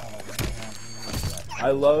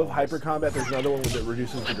 I love Hyper Combat. There's another one that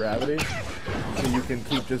reduces the gravity, so you can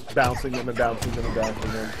keep just bouncing them and bouncing them and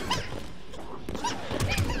bouncing them.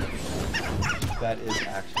 That is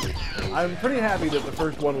actually crazy. I'm pretty happy that the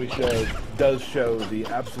first one we showed does show the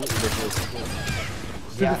absolutely ridiculous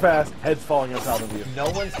super fast heads falling on top of you. No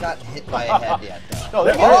one's got hit by a head yet, though. Oh,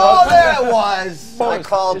 there it was. I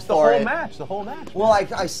called it's the for whole it. match. The whole match. Well,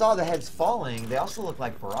 I saw the heads falling. They also look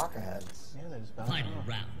like Baraka heads. Yeah, they just bounced Final off.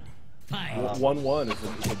 round. Fight. 1-1 is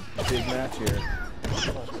a big match here.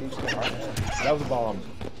 That was a bomb.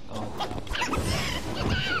 Yeah,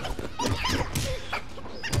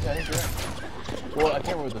 I think you're right. Well, I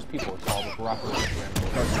can't remember what those people were called, but Baraka was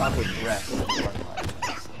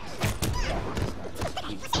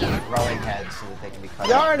Growing heads so that they can be cut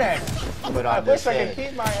Darn off. it! Put I on this wish I could head.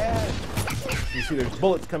 keep my head. You see there's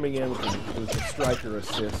bullets coming in with the striker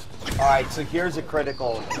assist. All right, so here's a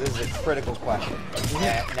critical. This is a critical question.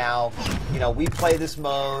 Now, you know, we play this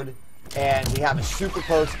mode, and we have a super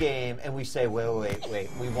close game, and we say, wait.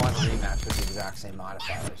 We want a rematch with the exact same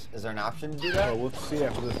modifiers. Is there an option to do that? Oh, we'll see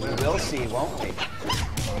after this We match. will see, won't we?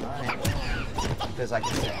 Because I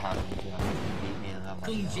can say how to beat me, and I'm like,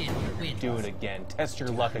 Fujin wins. Do it again. Test your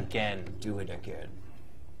luck again. do it again.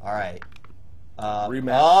 All right.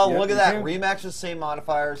 Rematch. Oh, Yep, look at you that. can. Rematch with the same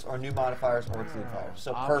modifiers, or new modifiers, or food fires.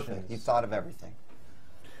 So perfect. Options. You thought of everything.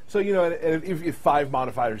 So, you know, and if 5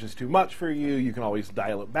 modifiers is too much for you, you can always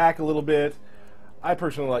dial it back a little bit. I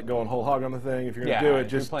personally like going whole hog on the thing. If you're going to do it,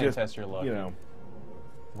 if you're just playing test your luck. You know.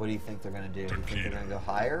 What do you think they're going to do? Do you think they're going to go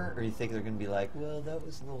higher, or do you think they're going to be like, well, that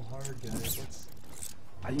was a little hard, guys.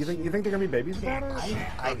 You think they're going to be babies about it?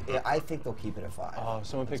 I think they'll keep it at 5. Oh,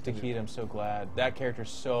 someone picked Takeda. I'm so glad. That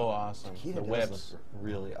character's so awesome. Takeda The does whips. look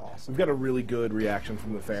really awesome. We've got a really good reaction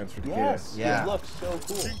from the fans for Takeda. Yes. Yeah. It looks so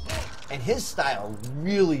cool. And his style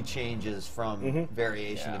really changes from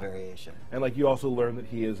variation to Yeah. variation. And like you also learn that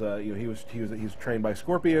he is, you know, he was trained by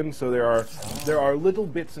Scorpion. So there are little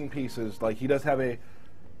bits and pieces. Like he doesn't have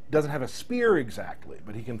a spear exactly,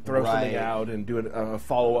 but he can throw something Right. out and do a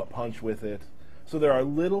follow-up punch with it. So there are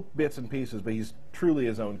little bits and pieces, but he's truly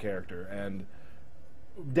his own character, and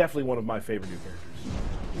definitely one of my favorite new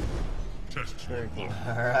characters. Very cool.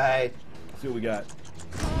 All right. See what we got.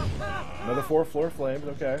 Another 4 floor flames.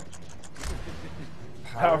 Okay.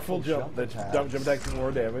 Powerful jump. That jump attacks do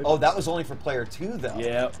more damage. Oh, that was only for player 2, though.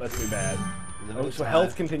 Yeah, that's too bad. Limited So time.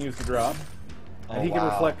 health continues to drop, and Oh, he can wow.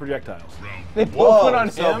 reflect projectiles. They both Whoa, put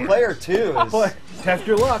on so him. player 2 is... Test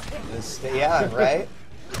your luck. yeah, right?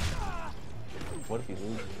 What if he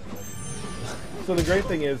loses? So the great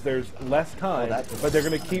thing is there's less time, that but they're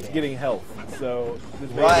going to keep getting health. So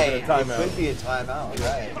this may Right. be a It timeout. could be a timeout,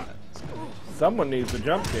 right. Someone needs to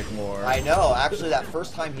jump kick more. I know. Actually, that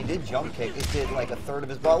first time he did jump kick, it did like a third of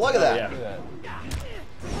his ball. Look at that. Yeah. Look at that.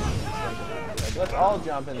 Let's all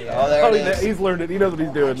jump in the air. Oh, there Oh, it is. he's learned it. He knows what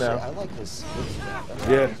he's doing Actually, now. I like his switch jump. That's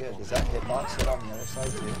Yeah. really good. Does that hitbox hit on the other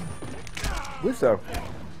side, too? I believe so.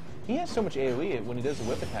 He has so much AoE when he does the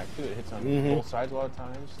whip attack too. It hits on both sides a lot of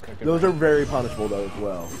times. Like a Those are very punishable though as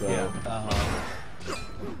well. So yeah. Uh-huh. I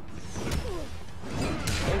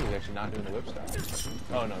think he's actually not doing the whip style.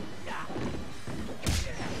 Oh no.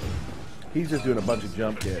 he's just doing a bunch of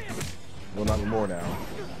jump kicks. Well, not anymore now.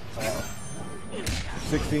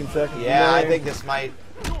 16 seconds. Yeah, I remaining. think this might...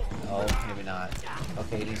 Oh, maybe not.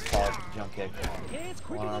 Okay, he needs to follow up with the jump kick.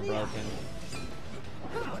 One arm broken.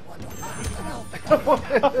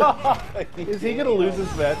 Is he going to lose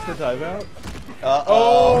his match to timeout?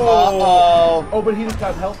 Uh-oh. Oh, but he just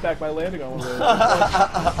got health back by landing on one of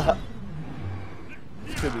those.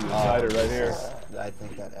 Could be the decider right here. I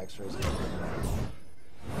think that extra is...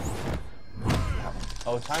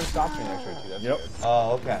 Oh, time stops me next right too. That's Yep. good.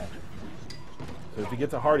 Oh, okay. So if he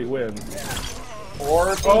gets a hard, he wins.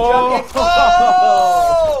 Or if he Oh! jump kick...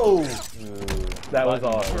 Oh! That was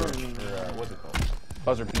Button awesome. or, what's it called?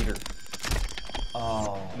 Buzzer beater.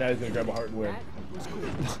 Oh. Now he's going to grab a heart and win.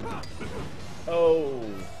 Oh.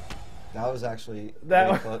 That was actually...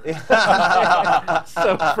 That very close.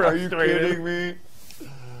 So Are frustrating. you kidding me?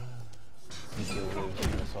 He's gonna lose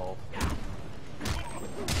in an assault.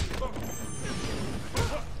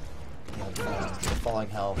 The falling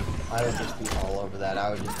health. I would just be all over that.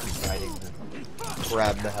 I would just be fighting to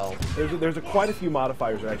grab the health. There's quite a few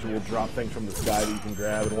modifiers that actually will drop things from the sky that you can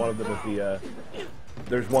grab, and one of them is the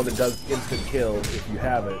there's one that does instant kill if you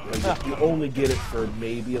have it. Like, you only get it for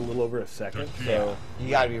maybe a little over a second. So You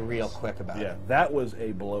gotta be real quick about yeah, it. that was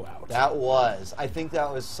a blowout. That was. I think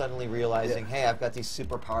that was suddenly realizing, hey, I've got these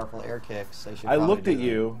super powerful air kicks. I should I probably looked do at them.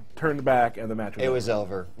 you, turned back, and the match was It over. was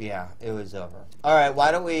over. Yeah, it was over. All right,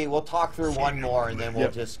 why don't we'll talk through one more, and then we'll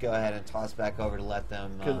Yep. just go ahead and toss back over to let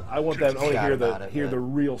them... Because I want them to only chat hear about the it, hear but- the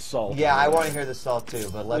real salt. Yeah, I want to hear the salt too,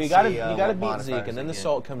 but let's Well, you gotta see. you gotta what beat modifiers Zeke, and then the they get.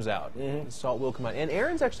 salt comes out. The salt will come out. And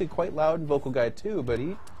Aaron's actually quite loud and vocal guy too, but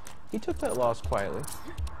he took that loss quietly.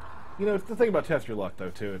 You know, it's the thing about test your luck, though,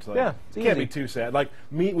 too. It's like, it's it can't easy. be too sad. Like,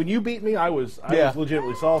 when you beat me, I was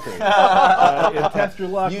legitimately salty. Test your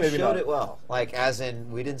luck, You maybe showed not. it well. Like, as in,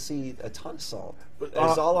 we didn't see a ton of salt. It's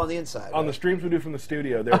all on the inside. On the streams we do from the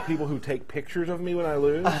studio, there are people who take pictures of me when I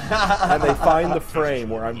lose, and they find the frame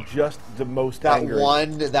where I'm just the most angry.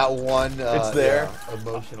 That one. It's there. Yeah,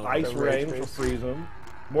 emotional. Ice rain, which will freeze them.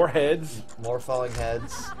 More heads. More falling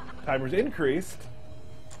heads. Timers increased.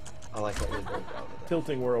 I like that you broke out with that.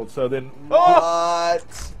 Tilting world. So then, What?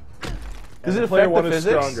 Does it player affect one the is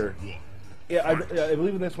physics? stronger. Yeah, I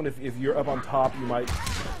believe in this one. If you're up on top, you might.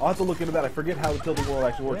 I'll have to look into that. I forget how the tilting world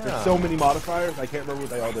actually works. Yeah. There's so many modifiers. I can't remember what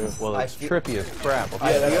they all do. Well, it's trippy as crap.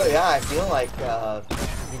 I feel like.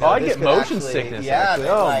 I this get could motion actually, sickness, Yeah, actually.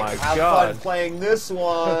 then, Oh like, my have God. fun playing this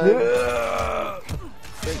one.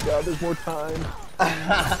 Thank God there's more time.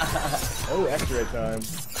 Oh, X-ray time.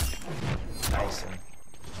 Nice.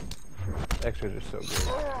 X-rays are so good.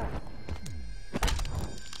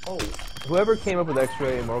 Oh, whoever came up with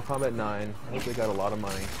X-ray in Mortal Kombat 9, I hope they got a lot of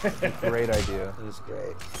money. Great idea. It was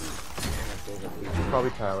great. Probably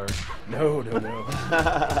Tyler. No.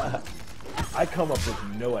 I come up with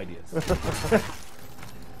no ideas.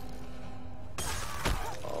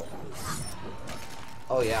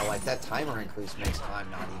 Oh yeah, like that timer increase makes time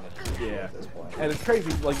not even at this point. And it's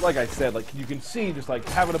crazy. Like I said, like you can see just like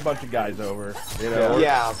having a bunch of guys over, you know.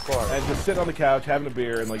 Yeah, of course. And just sitting on the couch having a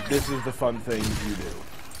beer and like this is the fun thing you do.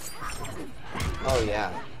 Oh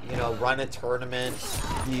yeah, you know, run a tournament.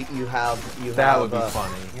 You have That would be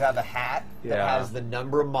funny. You have a hat that Yeah. has the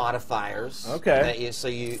number of modifiers. Okay. That you, so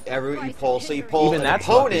you pull Even an that's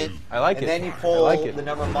opponent. lucky. I like and it. then you I pull like it. the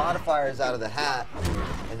number of modifiers out of the hat,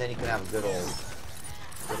 and then you can have a good old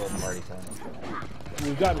party time.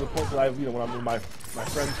 We've gotten to the point that when my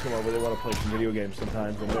friends come over, they want to play some video games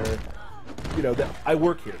sometimes, and they're. I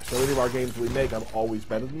work here, so any of our games we make, I'm always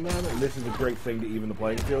better than them, and this is a great thing to even the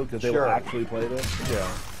playing field because they will actually play this. Yeah.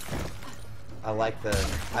 I like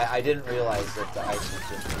I didn't realize that the ice was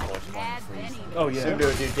just proportional to freeze. Oh yeah. Assumed it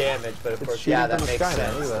would do damage, but of course, shooting that from the makes sky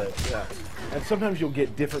now, sense. look at Yeah. And sometimes you'll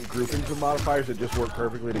get different groupings of modifiers that just work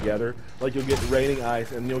perfectly together. Like you'll get raining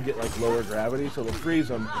ice, and you'll get like lower gravity, so they'll freeze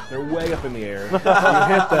them. They're way up in the air. You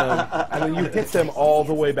hit them, and then you hit them all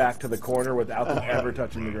the way back to the corner without them ever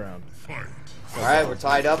touching the ground. All right, we're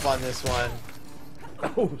tied up on this one.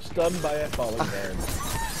 Oh, stunned by a falling man.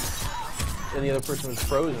 And the other person was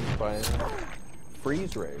frozen by a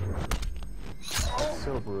freeze ray. That's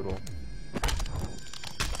so brutal.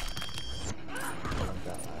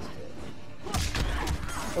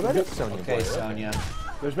 Oh, that is Sonya. Okay, Sonya.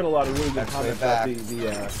 There's been a lot of really good comments about back.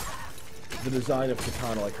 the design of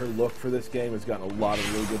Katana. Like her look for this game has gotten a lot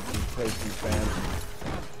of really good praise from fans.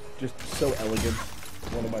 Just so elegant.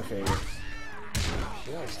 One of my favorites.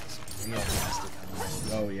 She always has some real nasty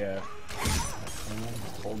comments. Oh yeah.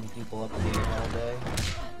 Just holding people up in the air all day.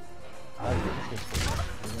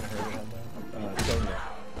 Sonya.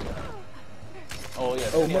 Oh yeah,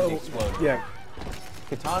 Oh, Sonya has the explosion. yeah.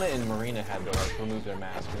 Katana and Marina had to remove their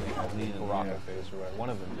mask and they had the rocket face or whatever. One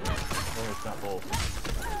of them did. Or it's not both.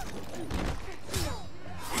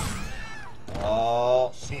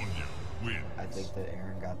 Oh. Sonya wins. I think that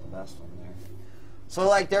Aaron got the best one there. So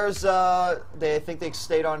like there's I think they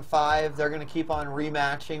stayed on 5. They're gonna keep on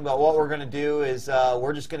rematching, but what we're gonna do is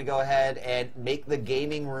we're just gonna go ahead and make the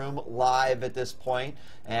gaming room live at this point,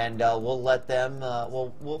 and we'll let them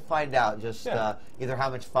we'll find out just either how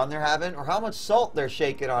much fun they're having or how much salt they're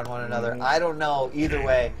shaking on one another. I don't know. Either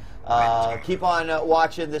way. Keep on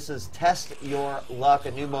watching. This is Test Your Luck,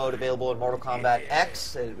 a new mode available in Mortal Kombat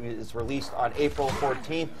X. It is released on April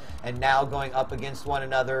 14th. And now going up against one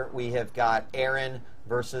another, we have got Aaron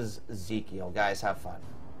versus Ezekiel. Guys, have fun.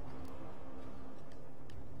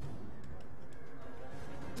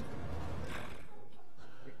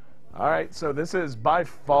 All right, so this is by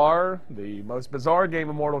far the most bizarre game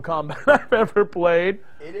of Mortal Kombat I've ever played.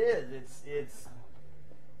 It is. It's.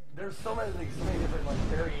 There's so many different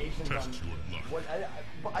variations on what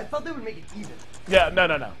I thought they would make it even. Yeah, no.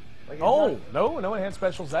 Like Oh, no enhanced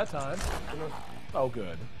specials that time. Oh,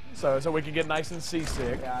 good. So we can get nice and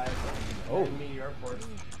seasick. Yeah. Oh. Meteor Force.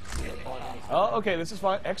 Oh, okay, this is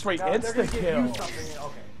fine. X-ray insta-kill.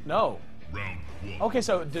 Okay. No. Round 1. Okay,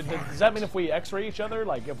 so does that mean if we X-ray each other,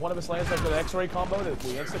 like if one of us lands like with an X-ray combo, that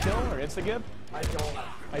we insta-kill or insta-give? I don't.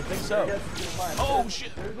 I think so. Oh,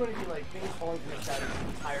 shit. There's going to be like things falling from the sky the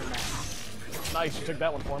entire match. Nice, you took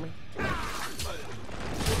that one for me.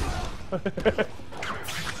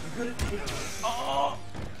 Oh.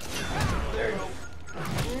 There you go.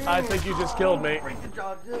 I think you just killed me. Break the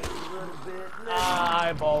jaw just a little bit.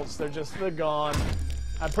 Eyeballs, they're gone.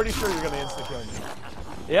 I'm pretty sure you're going to insta-kill me.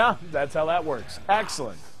 Yeah, that's how that works.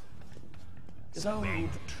 Excellent. So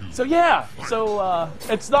yeah. So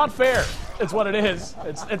it's not fair. It's what it is.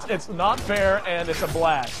 It's not fair, and it's a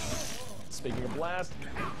blast. Speaking of blast,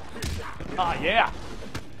 yeah.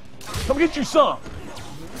 Come get you some.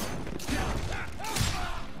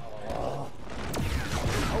 Oh.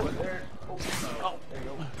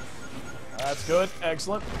 That's good.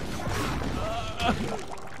 Excellent.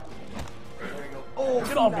 Oh,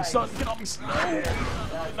 get off me, son. Get off me, son.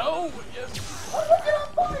 No. Yes. Oh, get on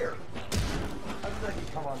fire! I was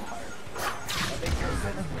like, come on fire. I think you're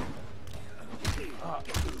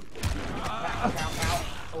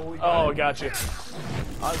Oh, gotcha. It's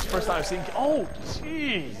the first time I've seen. Oh,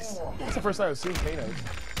 jeez. It's the first time I've seen Kano.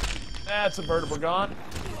 That's a vertebra gone.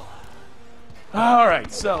 All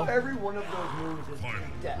right, so. Every one of those moves is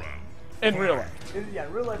death. In real life. Yeah,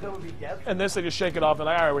 in real life that would be death. And this, they just shake it off and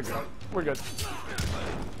like, all right, we're good. We're good.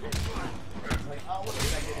 Like, oh, what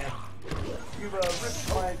did I get here? You've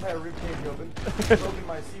ripped my entire ribcage open, broken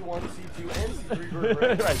my C1, C2, and C3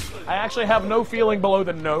 vertebrae. Right. I actually have no feeling below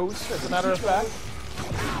the nose, as a matter of fact.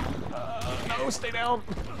 No, stay down.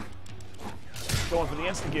 Going for the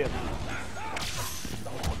instant give.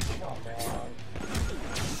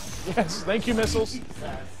 Yes, thank you, missiles.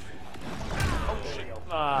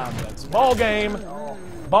 That's ball game.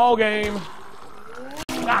 Ball game.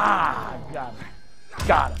 Got him.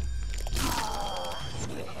 Got him.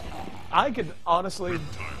 I could honestly,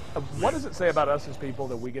 what does it say about us as people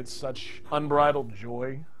that we get such unbridled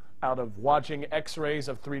joy out of watching X-rays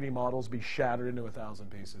of 3D models be shattered into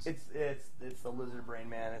 1,000 pieces? It's the lizard brain,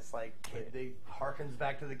 man. It's like it harkens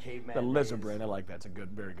back to the caveman. The lizard brain. I like that. It's a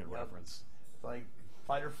good, very good reference. It's like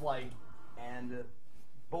fight or flight, and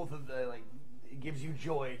both of the it gives you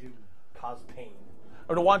joy to cause pain.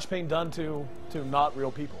 Or to watch pain done to not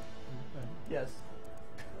real people. Yes.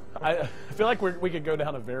 I feel like we could go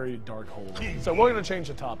down a very dark hole. So we're going to change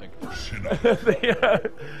the topic.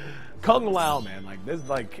 Kung Lao, man, like this,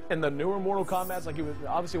 like in the newer Mortal Kombat's, like he was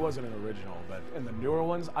obviously wasn't an original, but in the newer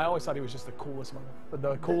ones, I always thought he was just the coolest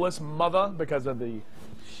mother because of the,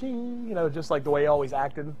 just like the way he always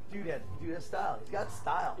acted. Dude has style. He's got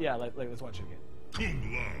style. Yeah, let's watch it again.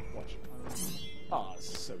 Kung Lao. Watch it. Oh,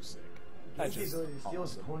 so sick. He has the ability to steal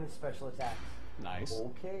his opponent's special attacks. Nice.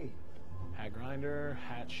 Okay. Hat grinder,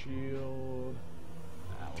 hat shield.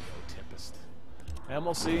 That will go Tempest. And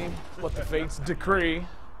we'll see what the fates decree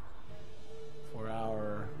for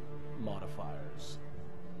our modifiers.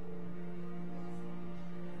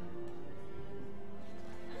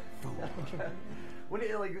 When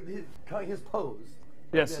it, his pose.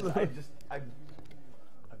 Yes.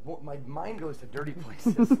 My mind goes to dirty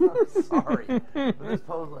places. I'm sorry, but this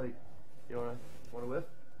pose, you want to whiff?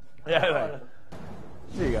 Yeah.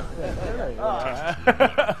 There you go.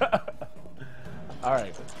 All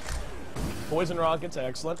right. Poison rockets,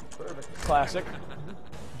 excellent. Perfect. Classic.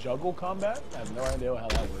 Juggle combat? I have no idea how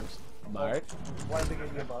that works. All right. Why did they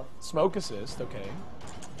give you a buff? Smoke assist, okay.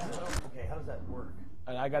 Okay, how does that work?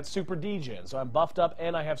 And I got super degen, so I'm buffed up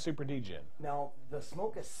and I have super degen. Now, the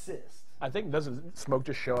smoke assist. I think, doesn't smoke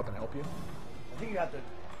just show up and help you? I think you have to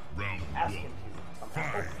ask him to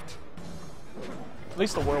somehow. At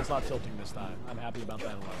least the world's not tilting this time. I'm happy about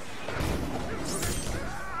that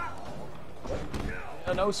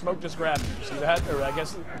alone. No, smoke just grabbed me. You see that? Or I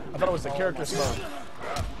guess, I thought it was the character smoke.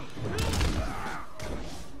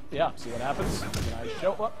 Yeah, see what happens? When I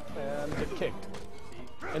show up and get kicked.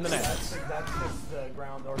 In the net. That's just the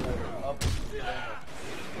ground or the up.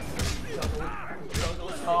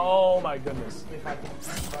 Oh my goodness. If I can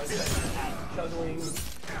juggling,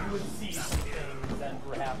 you would see some things that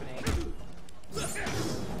were happening.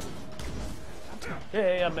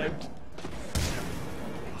 Hey, I'm out.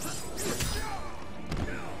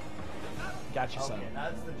 Got you, son. Okay,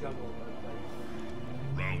 that's the jungle.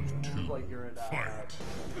 Round two. Like you're at Fight.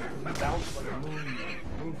 bounce like a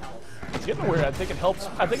moon house. It's getting weird. I think it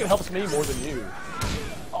helps me more than you.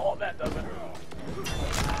 Oh, that doesn't.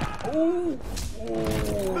 Ooh.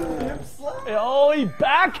 Ooh. Oh, he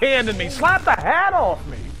backhanded me. Slap the hat off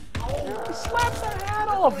me. Oh, he slapped the hat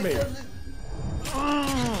off me.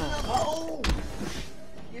 Oh!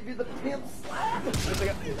 Give you the pimp slap!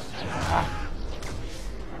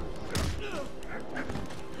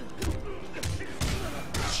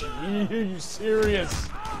 Gee, are you serious?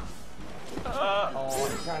 Oh,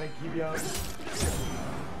 I'm trying to keep you up.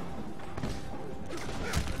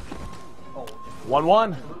 Oh.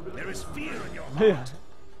 1-1. There is fear in your heart. Yeah.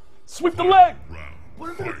 Sweep the leg. Round. Put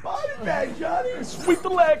him in the body bag, Johnny! Sweep the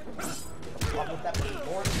leg.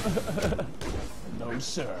 That No,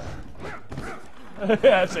 sir.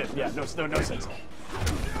 That's it. Yeah, no sense.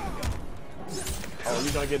 Oh,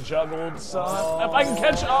 you're gonna get juggled, son. If I can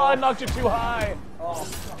catch, oh, I knocked you too high. Oh,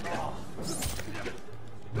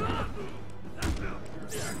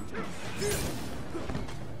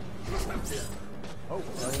 Oh,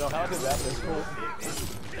 I don't know how I did that, but it's cool.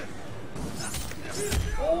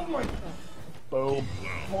 oh my. Boom.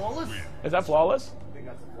 Flawless? Is that flawless? I think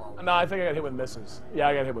that's a flawless. No, I think I got hit with missiles. Yeah,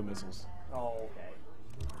 I got hit with missiles. Oh,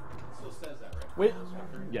 okay. Still says that, right? Wait.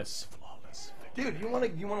 Yes, flawless. Dude, you wanna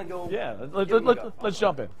go? Yeah, Give me a go. let's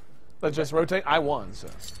jump in. Let's just rotate. I won, so.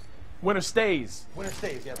 Winner stays. Winner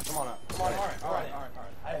stays. Yeah, come on up. Come on. All right.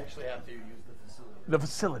 I actually have to use the facility. The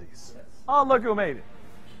facilities. Oh, look who made it.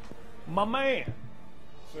 My man.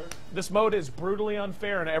 Sir? This mode is brutally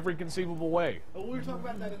unfair in every conceivable way. Well, we were talking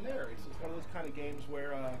about that in there. It's one of those kind of games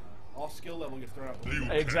where all skill level gets thrown out the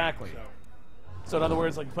window. Exactly. So in other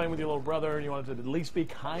words, like playing with your little brother, and you want it to at least be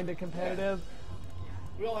kind of competitive.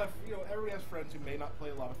 We all have, everybody has friends who may not play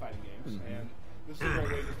a lot of fighting games, and this is a great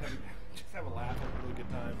way to just have a laugh, have a really good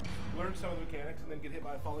time, learn some of the mechanics, and then get hit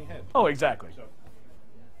by a falling head. Oh, exactly. So,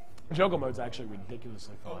 Jungle mode's actually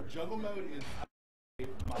ridiculously fun. jungle mode is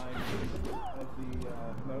my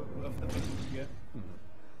of the things you get.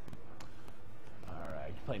 All right,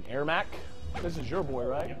 you're playing Airmac. This is your boy,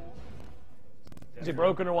 right? Is he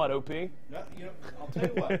broken or what, OP? No, I'll tell you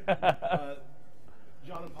what.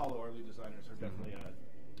 John and Paulo, our lead designers, are definitely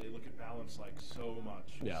they look at balance like so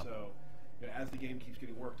much. Yeah. So as the game keeps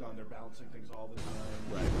getting worked on, they're balancing things all the time.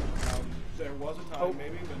 Right. There was a time,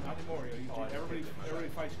 maybe, but not anymore. Everybody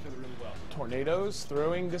fights each other really well. Tornadoes,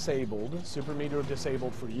 throwing disabled, super meter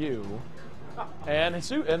disabled for you, and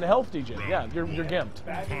health DJ. Yeah, you're gimped.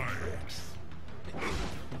 Bag of tricks.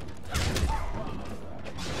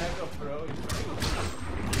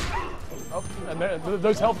 Oh, and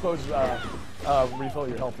those health codes refill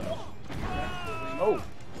your health though. Oh.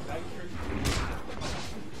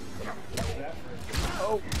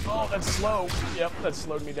 Oh, that's slow. Yep, that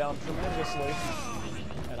slowed me down tremendously.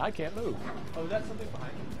 And I can't move. Oh, that's something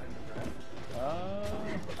behind you.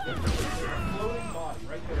 Floating body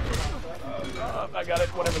right there. I got it,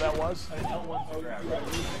 whatever that was. L1 to grab.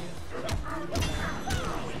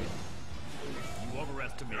 You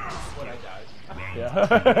overestimate When I died.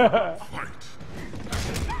 Yeah. fight.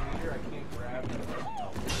 Here I can't grab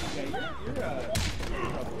it. Yeah,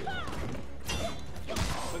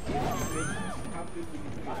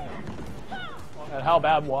 And how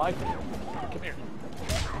bad will I feel? Come here.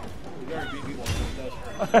 You already beat me once,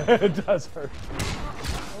 but it does hurt. It does hurt.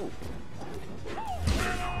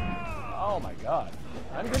 Oh my god.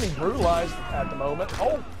 I'm getting brutalized at the moment.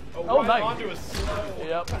 Oh, Right nice. onto a slow.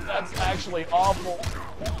 Yep, that's actually awful.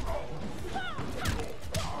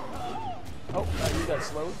 Oh, I need that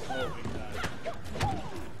slowed.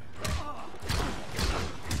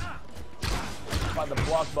 Find the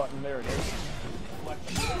block button. There it is.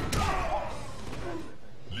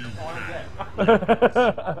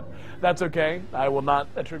 That's okay. I will not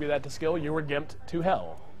attribute that to skill. You were gimped to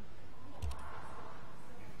hell.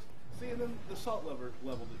 See, and then the salt level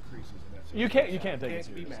decreases in that. You can't take it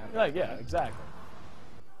be seriously. mad. Like, yeah, exactly.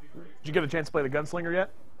 Did you get a chance to play the gunslinger yet?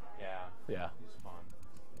 Yeah. Yeah. It's fun.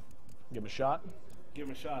 Give him a shot. Give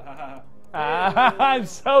him a shot. Ha ha. I'm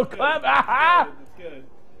so clever. Ha That's good.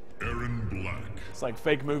 Aaron Black. It's like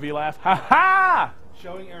fake movie laugh. Ha ha!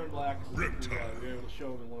 Showing Aaron Black, we were able to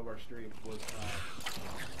show him in one of our streams, was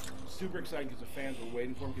super exciting because the fans were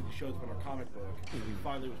waiting for him because he shows up in our comic book. He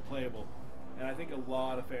finally was playable. And I think a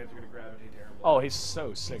lot of fans are going to gravitate to Aaron Black. Oh, he's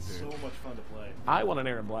so sick, So dude. much fun to play. I want an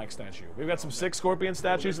Aaron Black statue. We've got some sick Scorpion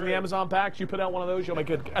statues in the Amazon packs. You put out one of those, you'll make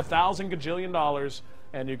 $1,000 gajillion,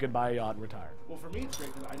 and you can buy a yacht and retire. Well, for me, it's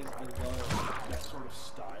great because I love that sort of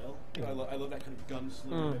style. I love that kind of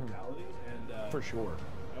gunslinger mentality. And For sure.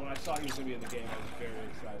 and when I saw he was going to be in the game, I was very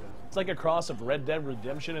excited. It's like a cross of Red Dead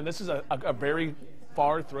Redemption, and this is a very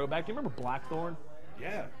far throwback. Do you remember Blackthorn?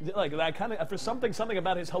 Yeah. Like that kind of, for something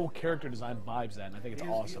about his whole character design vibes that, and I think it's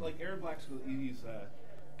awesome. Like Aaron Black's, he's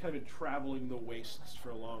kind of been traveling the wastes for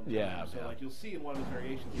a long time. Yeah, So yeah. like you'll see in one of his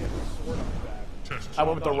variations, he has a sword on his back. Test I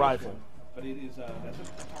went with the rifle. But it is that's a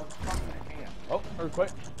Tarkatan hand. Oh, earthquake.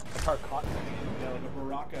 A Tarkat. Yeah, like a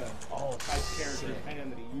Baraka type character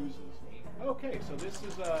hand that he uses. Okay, so this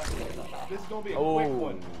is gonna be a quick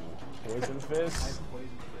one. Poison fist.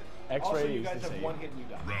 X-ray. Also, you guys have one hit and you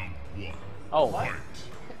die. Round one. Oh, Fight.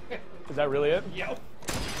 is that really it? Yep.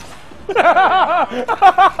 Round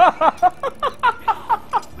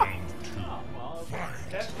two. Fight.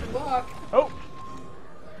 Test your luck. Oh.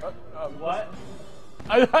 What?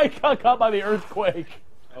 I got caught by the earthquake.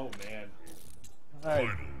 Oh man. All right.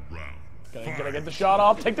 Final round. Can I get the shot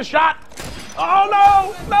off? Take the shot! Oh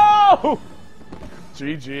no! No!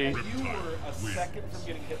 GG. You were a second from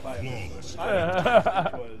getting hit by a missile.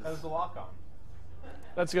 That was the lock-on.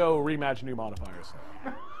 Let's go rematch new modifiers.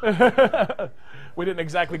 We didn't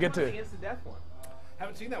exactly get The to. instant death one.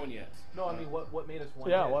 Haven't seen that one yet. No, I mean, what made us one?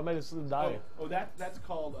 Yeah, hit? what made us die? Oh, that's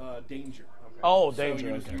called danger. Okay. Oh, So danger.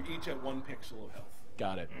 you're, Okay. you're each at 1 pixel of health.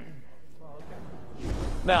 Got it. Well, okay.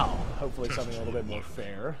 Now, hopefully something a little bit more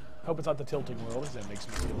fair. Hope it's not the tilting world, because that makes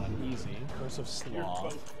me feel uneasy. Curse of You're Sloth.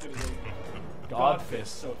 both gonna go God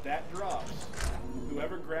Fist. So if that drops,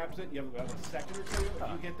 whoever grabs it, you have about a second or two.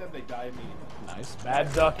 If you hit them, they die immediately. Nice.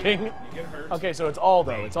 Bad ducking. You get hurt. Okay, so it's all,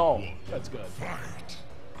 though. It's all. That's good.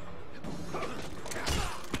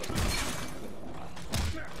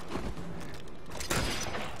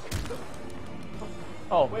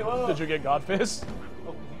 Oh, Wait, whoa. did you get God Fist?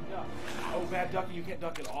 Oh, you duck. Oh, bad ducking, you can't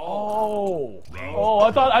duck at all. Oh,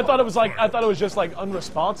 I thought it was like it was just like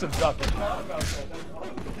unresponsive ducking.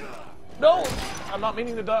 No, I'm not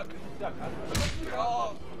meaning to duck.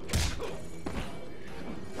 Oh.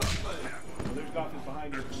 There's Gotham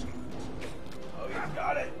behind you. Oh, you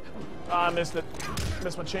got it. I missed it.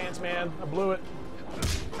 Missed my chance, man. I blew it.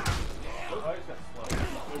 Oh, he's got slow.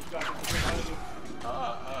 There's Gotham behind you.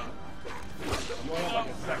 You only have like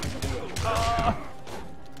a second to do it.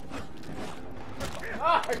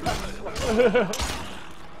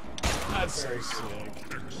 That's so sick.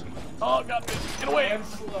 Oh, got me. Get away. And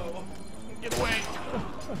slow. Get away.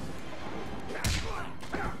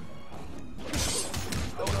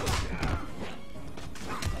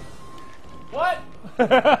 What?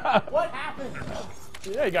 What happened?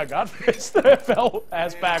 Yeah, you got God Fist. Fell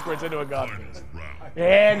ass backwards into a God Fist.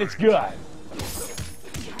 And it's good.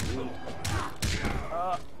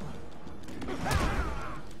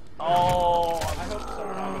 Oh. I hope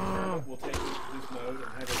someone will take this mode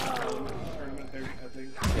and have a tournament there. I think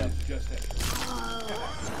just it.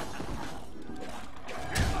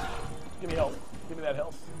 Give me health. Give me that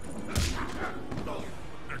health.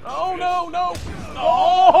 Oh, no, no.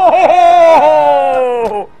 Oh!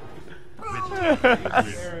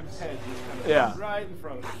 Aaron's head just Yeah. right in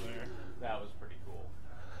front of him there. That was pretty cool.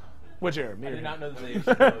 Which air? I Me. did not know that they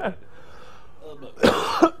exploded.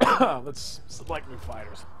 Let's select new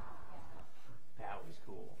fighters. That was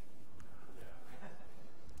cool.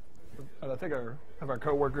 I think our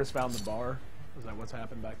coworkers found the bar. Is that what's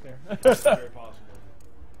happened back there? Very possible.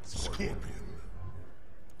 Scorpion.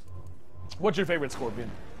 What's your favorite Scorpion?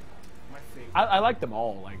 My favorite. I like them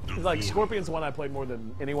all. Like Scorpion's the one I played more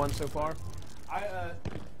than anyone so far.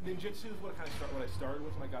 Ninjutsu is what I started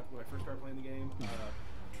with when I first started playing the game.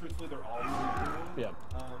 Truthfully, they're all really good. Yeah.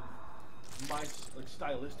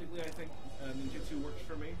 Stylistically, I think Ninjutsu works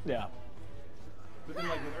for me. Yeah. But then,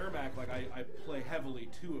 like with Ermac, like I play heavily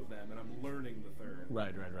 2 of them, and I'm learning the third.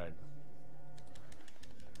 Right.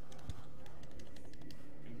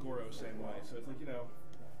 And Goro, same way. So it's like,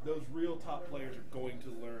 those real top players are going to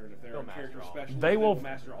learn if they're a character specialist. They will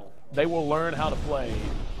master all of them. They will learn how to play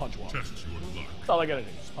Punch Walk. Test your luck. That's all I gotta do.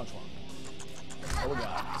 Just Punch Walk. What we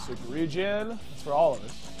got? Super Regen. That's for all of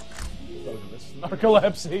us. Both of us.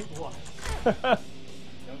 Narcolepsy. No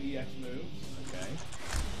EX moves. Okay.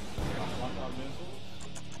 Lock-on missiles.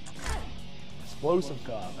 Explosive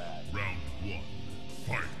combat. Round 1.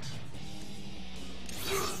 Fight.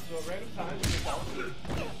 So at random times, you fall asleep.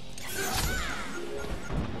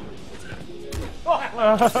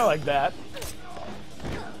 Like that.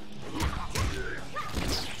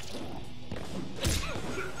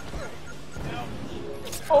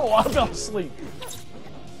 Oh, I fell asleep.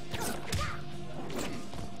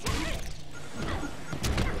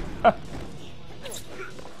 I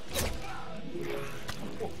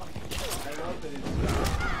love that it's you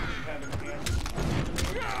have an hand,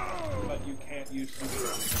 but you can't use super.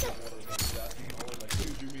 You can only like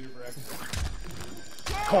use your meter for extra.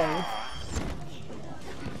 Cold.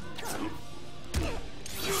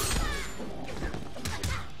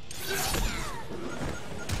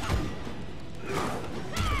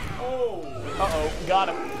 Uh-oh, got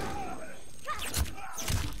him.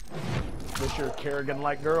 This your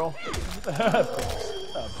Kerrigan-like girl? Of course.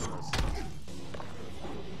 Of course.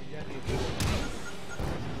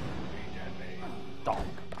 Donk.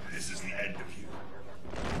 This is the end of you.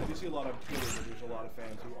 I do see a lot of Twitter where there's a lot of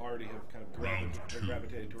fans who already have kind of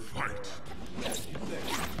gravitated towards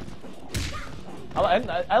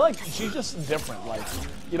I like, she's just different. Like,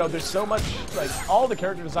 there's so much, like, all the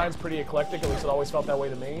character design's pretty eclectic, at least it always felt that way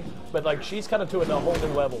to me. But, like, she's kind of to a whole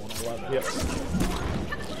new level, and I love it. Yep.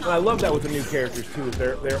 And I love that with the new characters, too, is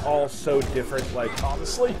they're all so different. Like,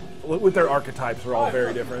 Honestly. with their archetypes, they're all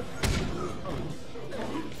very different.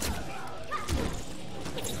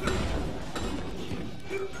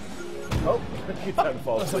 Oh, you time to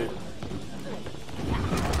fall asleep.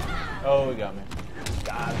 Oh, he got me.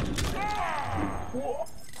 God.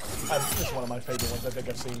 This is one of my favorite ones I think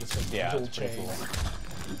I've seen. This Yeah, dual it's pretty chain.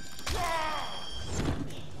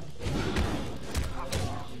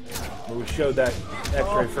 When we showed that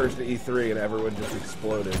X-ray first at E3 and everyone just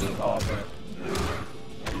exploded. It was awesome.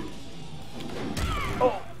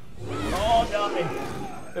 Oh, got me.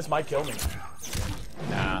 This might kill me.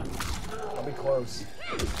 Nah. I'll be close.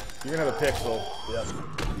 You're gonna have a pixel. Yep.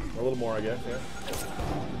 A little more, I guess. Yeah.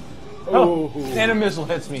 Oh, Ooh. and a missile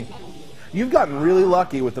hits me. You've gotten really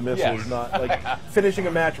lucky with the missiles, Yes. not like finishing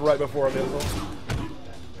a match right before a missile.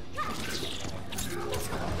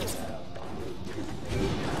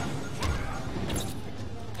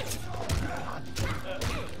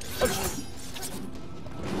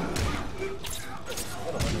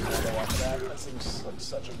 That seems like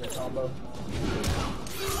such a good combo.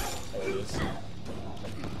 There it is.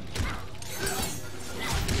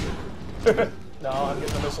 No, I'm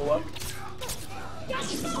getting the missile up.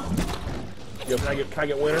 Yo, can I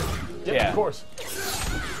get winner? Yep, Yeah. of course.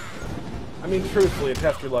 I mean, truthfully,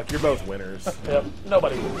 test your luck. You're both winners. Yep,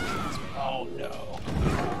 nobody wins. Oh no.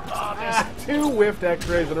 Two whiffed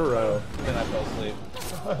X-rays in a row. Then I fell asleep.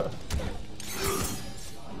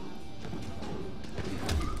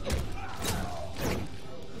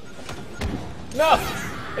 No!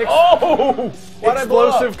 Oh! Why'd I blow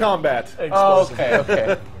up? Explosive combat. Oh, Explosive. okay,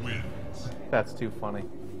 okay. That's too funny.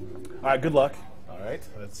 All right, good luck. All right,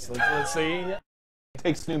 let's see.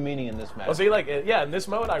 Takes new meaning in this match. Well, see, like, yeah, in this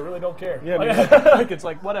mode, I really don't care. Yeah, like, like, it's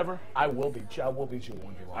like, whatever. I will beat you. I will beat you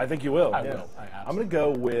 1v1. I think you will. I yeah. will. I'm going to go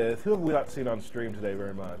with, who have we not seen on stream today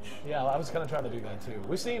very much? Yeah, I was kind of trying to do that, too.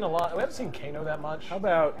 We've seen a lot. We haven't seen Kano that much. How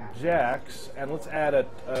about Jax? And let's add a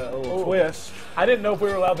little twist. I didn't know if we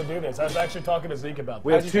were allowed to do this. I was actually talking to Zeke about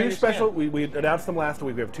We that. have two special, we announced them last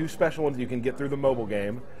week. We have two special ones you can get through the mobile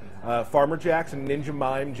game. Farmer Jax and Ninja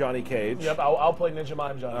Mime Johnny Cage. Yep, I'll play Ninja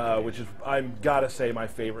Mime Johnny. Which is, I'm gotta say, my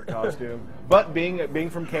favorite costume. But being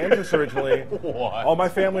from Kansas originally, all my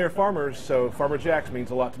family are farmers, so Farmer Jax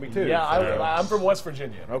means a lot to me too. Yeah, so. I'm from West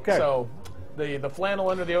Virginia. Okay. So the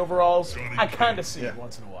flannel under the overalls, I kind of see it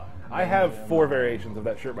once in a while. I have 4 variations of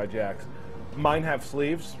that shirt by Jax. Mine have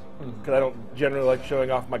sleeves because I don't generally like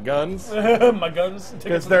showing off my guns My guns.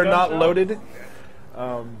 because they're not loaded.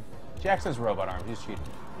 Jackson's robot arms. He's cheating.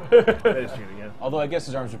 That is cheating, yeah. Although I guess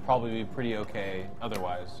his arms would probably be pretty okay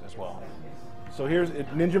otherwise as well. So here's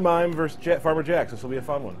Ninja Mime versus Farmer Jax. This will be a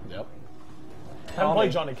fun one. Yep. I haven't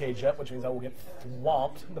played Johnny Cage yet, which means I will get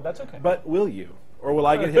swamped, but that's okay. But will you? Or will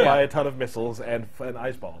I get hit by a ton of missiles and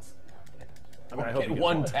ice balls? I mean, I hope you get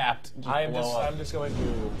One tapped. I'm just going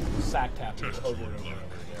to sack tap this over and over and over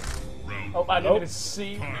again. Oh, I didn't even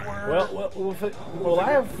see the word. Well, I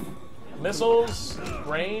have... Missiles,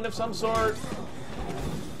 rain of some sort.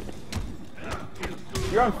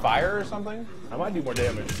 You're on fire or something? I might do more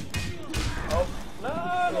damage. Oh, no,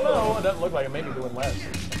 I don't know. It doesn't look like it. Maybe doing less.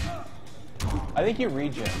 I think you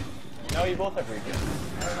regen. No, you both have regen.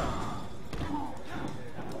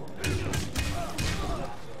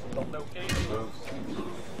 Don't know any moves.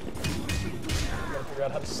 Gotta figure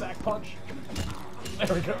out how to sack punch.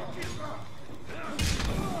 There we go.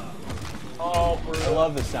 Oh, brutal. I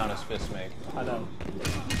love the sound his fists make. I know.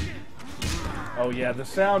 Oh yeah, the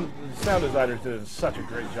sound designers did such a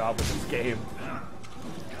great job with this game.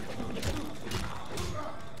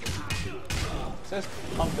 It says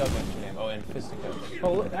pumped up what's your name? Oh, and fisticuffs.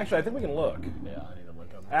 Oh, look, actually, I think we can look. Yeah, I need to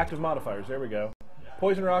look up. Active modifiers. There we go.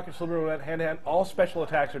 Poison rocket, slippery roulette, hand to hand. All special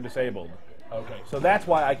attacks are disabled. Okay. So that's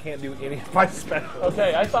why I can't do any of my specials.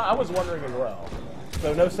 Okay, I was wondering as well.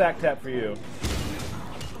 So no sack tap for you.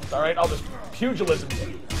 All right, I'll just pugilism.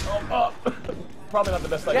 Oh, probably not the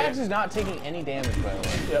best idea. Jax is not taking any damage, by the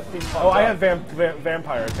way. Yep, he's Oh, I have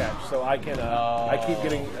vampire attached, so I can. I keep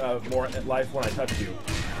getting more life when I touch you.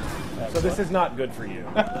 So this is not good for you.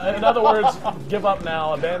 In other words, give up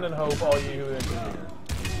now, abandon hope, all you who enter here.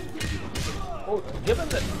 Well, given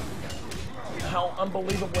that how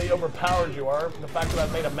unbelievably overpowered you are, the fact that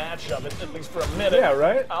I've made a match of it, at least for a minute, Yeah,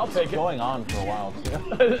 right? I'll take It's it. going on for a while, too.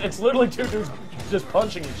 It's literally two dudes just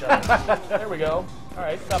punching each other. There we go. All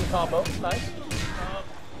right, got a combo. Nice.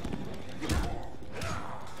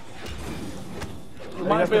 That's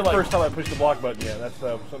Reminds me the of like first time I pushed the block button. Yeah, that's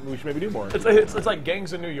something we should maybe do more. it's like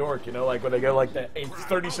gangs in New York, you know, like when they go like the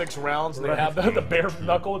 36 rounds and they have the bare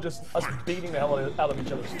knuckle, just us beating the hell out of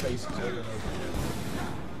each other's faces over and over.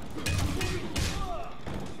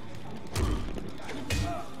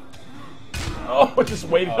 Oh, just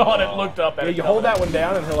waiting on it, looked up at Yeah, it. you hold that one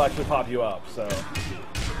down and he'll actually pop you up. So,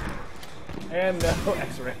 and no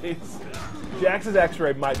X-rays. Jax's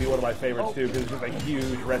X-ray might be one of my favorites too, because it's just a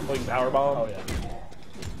huge wrestling power bomb. Oh, yeah.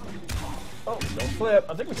 Oh, don't flip.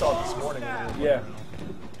 I think we saw it this morning. Yeah.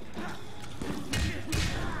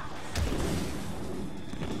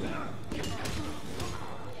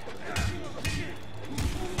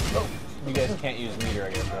 You guys can't use meter,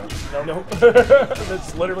 I guess, right? Nope.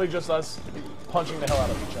 It's literally just us punching the hell out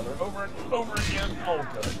of each other over and over again. Oh,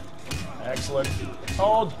 good. Excellent.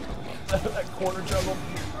 Oh, that corner juggle.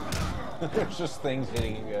 There's just things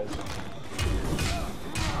hitting you guys.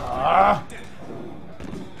 Ah.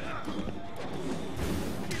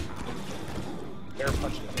 Air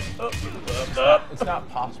punching. It's not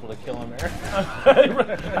possible to kill him, Eric.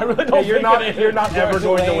 I really don't. You're not ever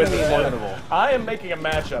going to win this one. Inevitable. I am making a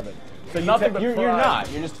match of it. So Nothing but You're pride.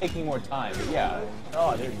 not. You're just taking more time. But yeah.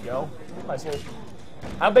 Oh, there you go. Nice little.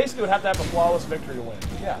 I basically would have to have a flawless victory to win.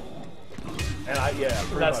 Yeah. And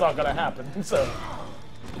That's not going to happen. So.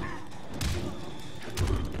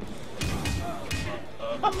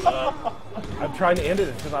 I'm trying to end it.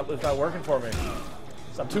 It's not working for me.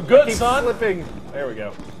 I'm too good, Keep son. slipping. There we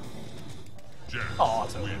go. Jax Oh,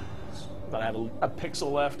 it's over. wins. Thought I had a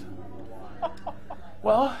pixel left.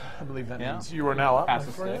 Well, I believe that Yeah. means you are now up, my Pass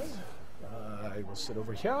the friend. stick. I will sit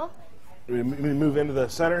over here. We move into the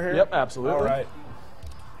center here? Yep, absolutely. All right.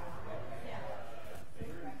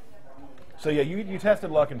 So yeah, you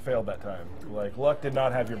tested luck and failed that time. Like, luck did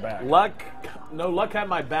not have your back. Luck had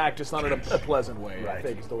my back, just not in a pleasant way. I Right.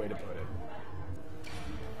 think is the way to put it.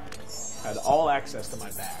 I had all access to my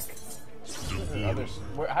back. Others.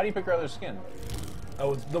 How do you pick your other skin?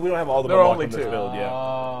 Oh, we don't have all the There are luck only in this two. build yet.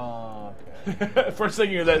 Oh, okay. First thing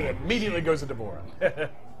you that immediately goes into Bora.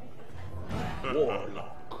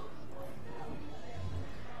 Warlock.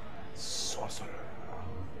 Sorcerer.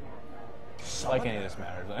 Like any of this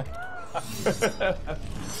matters, eh?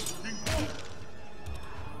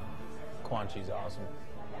 Quan Chi's awesome.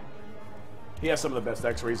 He has some of the best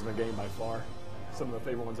X-rays in the game by far. Some of the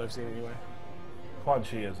favorite ones I've seen anyway. Quan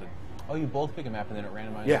Chi is Oh, you both pick a map and then it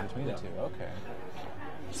randomizes Yeah. between the two. Okay.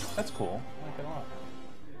 That's cool. I like it a lot.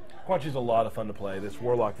 Quan Chi's a lot of fun to play. This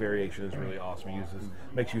Warlock variation is really awesome. He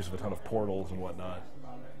makes use of a ton of portals and whatnot.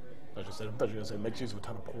 I thought you were going to say makes use of a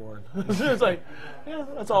ton of porn. It's like, yeah,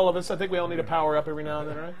 that's all of us. I think we all need to power up every now and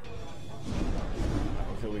then, right?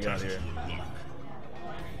 Let's see what we got here.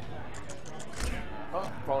 Oh,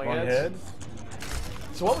 falling On heads. heads.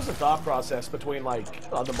 So what was the thought process between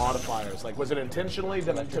the modifiers? Like, was it intentionally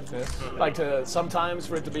to sometimes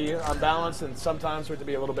for it to be unbalanced and sometimes for it to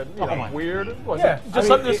be a little bit weird? Was it just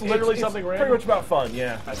literally something random? Pretty much about fun,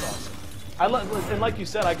 yeah. That's awesome. And like you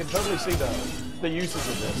said, I can totally see the uses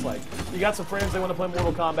of this. Like, you got some friends, they want to play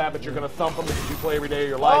Mortal Kombat, but you're going to thump them because you play every day of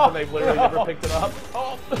your life, and they've literally never picked it up.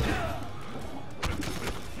 Oh.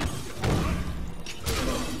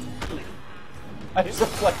 I just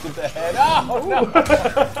reflected the head. Oh, no.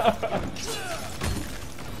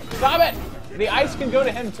 Stop it! The ice can go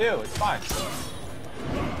to him, too. It's fine.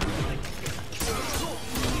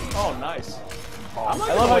 Oh, nice. I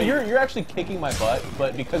love how you're actually kicking my butt,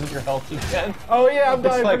 but because of your health, you can. Oh yeah, I'm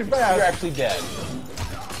dying It's like pretty fast. you're actually dead.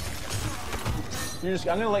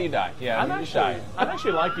 I'm gonna let you die. Yeah, I'm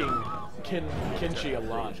actually liking Kinchi a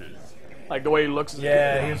lot. Like the way he looks.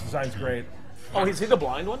 Yeah, his design's great. Oh, is he the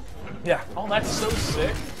blind one? Yeah. Oh, that's so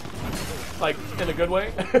sick. Like, in a good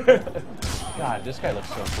way? God, this guy looks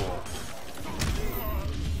so cool.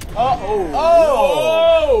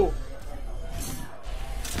 Oh!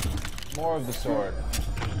 More of the sword.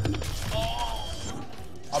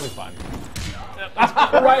 I'll be fine.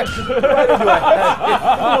 right into it.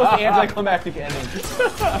 Almost anticlimactic ending.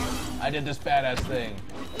 I did this badass thing.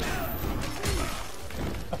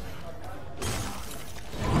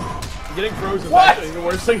 Getting frozen is actually the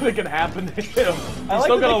worst thing that can happen to him. He's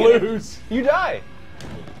still gonna lose. You die.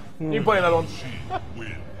 You play another one.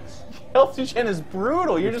 Health Chen is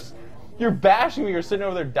brutal. You're bashing me. You're sitting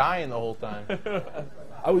over there dying the whole time.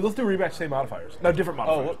 Oh, let's do rematch. Same modifiers. No, different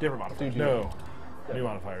modifiers. Oh, different modifiers. do. No, new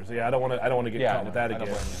modifiers. Yeah, I don't want to get caught with that I don't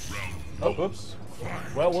again. blame you. Oh, oops.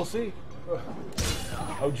 Well, we'll see.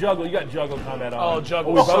 Oh, juggle. You got juggle combat on. Oh,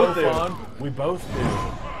 juggle we was so both do. fun. We both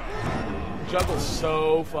do. Juggle's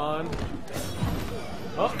so fun.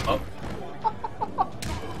 Oh.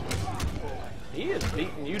 He is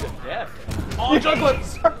beating you to death. Oh, Juggler!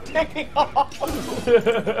 Start taking off.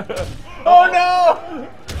 Oh no!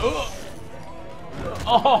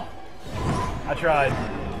 Oh! I tried.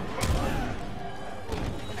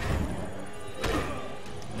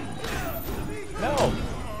 No.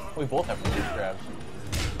 We both have release grabs.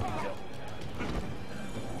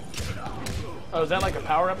 Oh, is that like a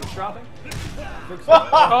power up that's dropping?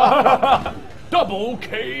 Double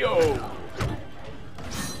KO!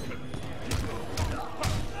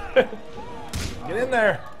 Get in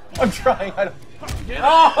there. I'm trying. I don't... Get him.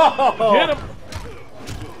 Oh! Get him.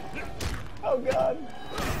 Oh, God.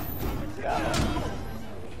 Yeah.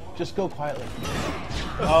 Just go quietly.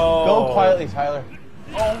 Oh. Go quietly, Tyler.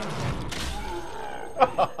 Oh.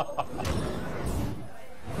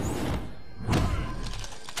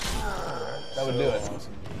 That would do it.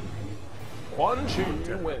 One, two,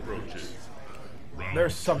 win.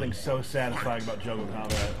 There's something so satisfying about Jungle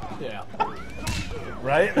Combat. Yeah.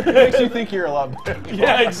 Right? Makes you think you're a lot better.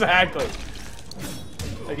 Yeah, exactly.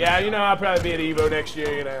 Like, yeah, you know, I'll probably be at Evo next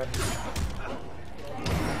year, you know.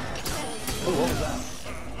 Ooh, what was that?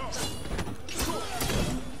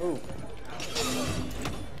 Ooh.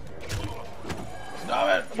 Stop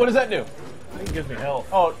it. What does that do? I think it gives me health.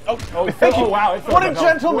 Oh, Thank you. Wow. it filled What a my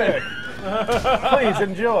health gentleman. quick. Please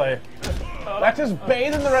enjoy. Let's just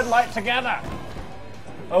bathe in the red light together.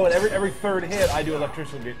 Oh, and every third hit, I do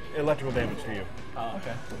electrical damage to you. Oh,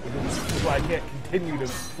 okay. That's why I can't continue to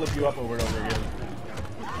flip you up over and over again.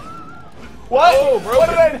 What? Oh, broken. What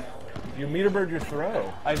did I... You meter bird your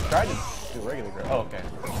throw. I tried to do regular grip. Oh, okay.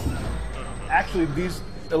 Actually, these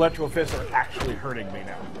electrical fists are actually hurting me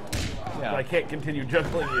now. Yeah. But I can't continue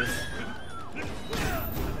juggling you.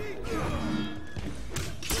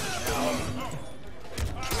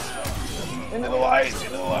 Into the light. Into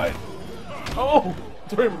the light. Oh,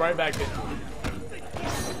 threw him right back in.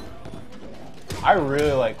 I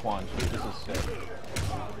really like Quan Chi. This is sick.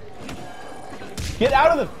 Get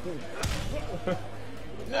out of the...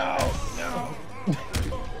 No.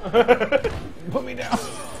 Put me down.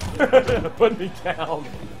 Put me down.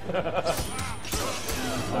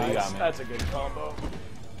 Oh, you got me. That's a good combo.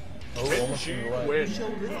 Oh, almost She in the light. wins.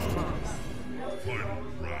 Final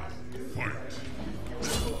round. Fight.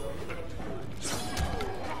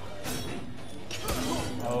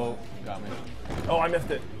 Oh, got me. Oh, I missed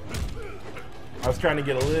it. I was trying to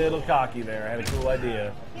get a little cocky there. I had a cool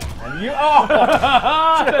idea. And you... Oh!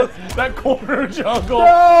 That corner jungle.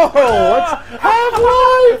 No! It's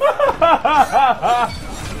Half-Life!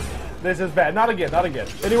 This is bad. Not again. Not again.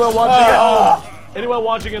 Anyone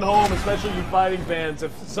watching at home, especially you fighting fans,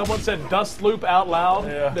 if someone said Dust Loop out loud,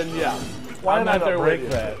 then yeah. Why I'm did I not there not with break you.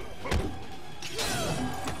 that?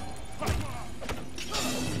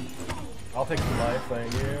 I'll take some life,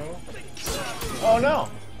 thank you. Oh, no.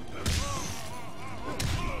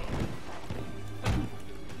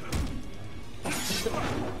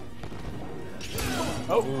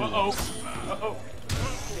 Oh, uh-oh. Uh-oh.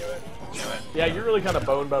 Yeah, you're really kind of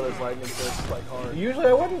boned by those lightning fists, like hard. Usually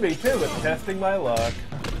I wouldn't be too, but testing my luck.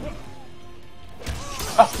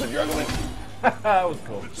 Oh, the juggling. That was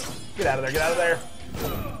cool. Get out of there, get out of there.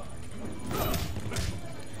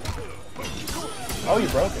 Oh, you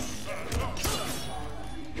broke it.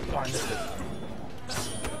 Oh, I missed it.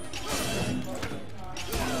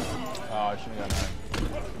 Oh, I shouldn't have gotten that.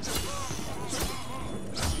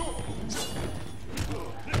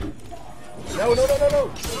 No, no, no, no,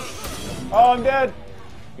 no. Oh, I'm dead.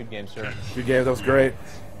 Good game, sir. Good game, that was great.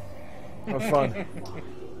 That was fun.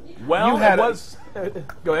 Well, You had it was...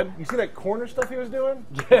 go ahead. You see that corner stuff he was doing?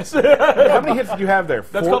 Yes. How many hits did you have there?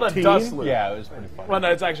 That's called a 14? dust loop. Yeah, it was pretty fun. Well,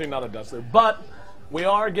 no, it's actually not a dust loop, but we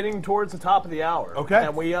are getting towards the top of the hour. Okay.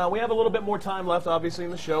 And we have a little bit more time left, obviously,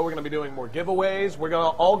 in the show. We're going to be doing more giveaways. We're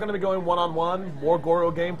all going to be going one-on-one, more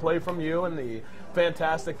Goro gameplay from you and the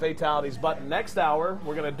fantastic fatalities. But next hour,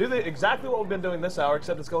 we're going to do exactly what we've been doing this hour,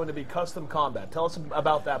 except it's going to be custom combat. Tell us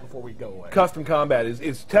about that before we go away. Custom combat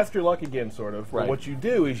is test your luck again, sort of. Right. What you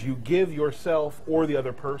do is you give yourself or the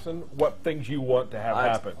other person what things you want to have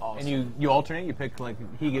happen. Awesome. And you alternate? You pick, like,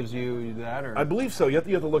 he gives you that, or? I believe so. You have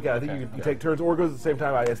to look at it. I think Okay, you take turns, or it goes at the same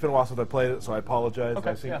time. It's been a while since I played it, so I apologize. Okay,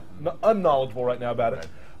 I seem yeah. unknowledgeable right now about it.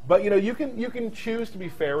 But you can choose to be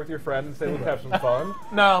fair with your friend and say, let's have some fun.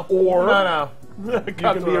 No. Or no. You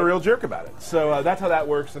can be a real jerk about it. So that's how that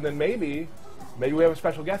works. And then maybe we have a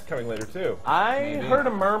special guest coming later too. I heard a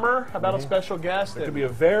murmur about a special guest. There could be a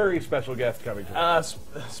very special guest coming to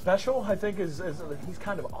Special, I think, is he's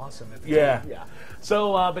kind of awesome. Yeah. Yeah.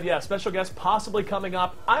 So, but yeah, special guest possibly coming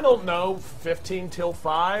up. I don't know, 15 till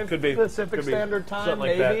 5 Could be. Pacific Could be. Standard Time. Something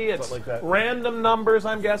like that. Maybe it's Something like that. random numbers.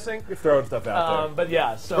 I'm guessing. You're throwing stuff out there. But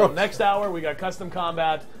yeah, so next hour we got custom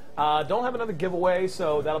combat. Don't have another giveaway,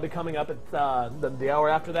 so that'll be coming up at the hour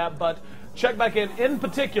after that. But check back in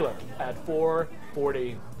particular, at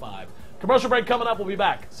 4:45. Commercial break coming up. We'll be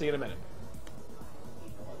back. See you in a minute.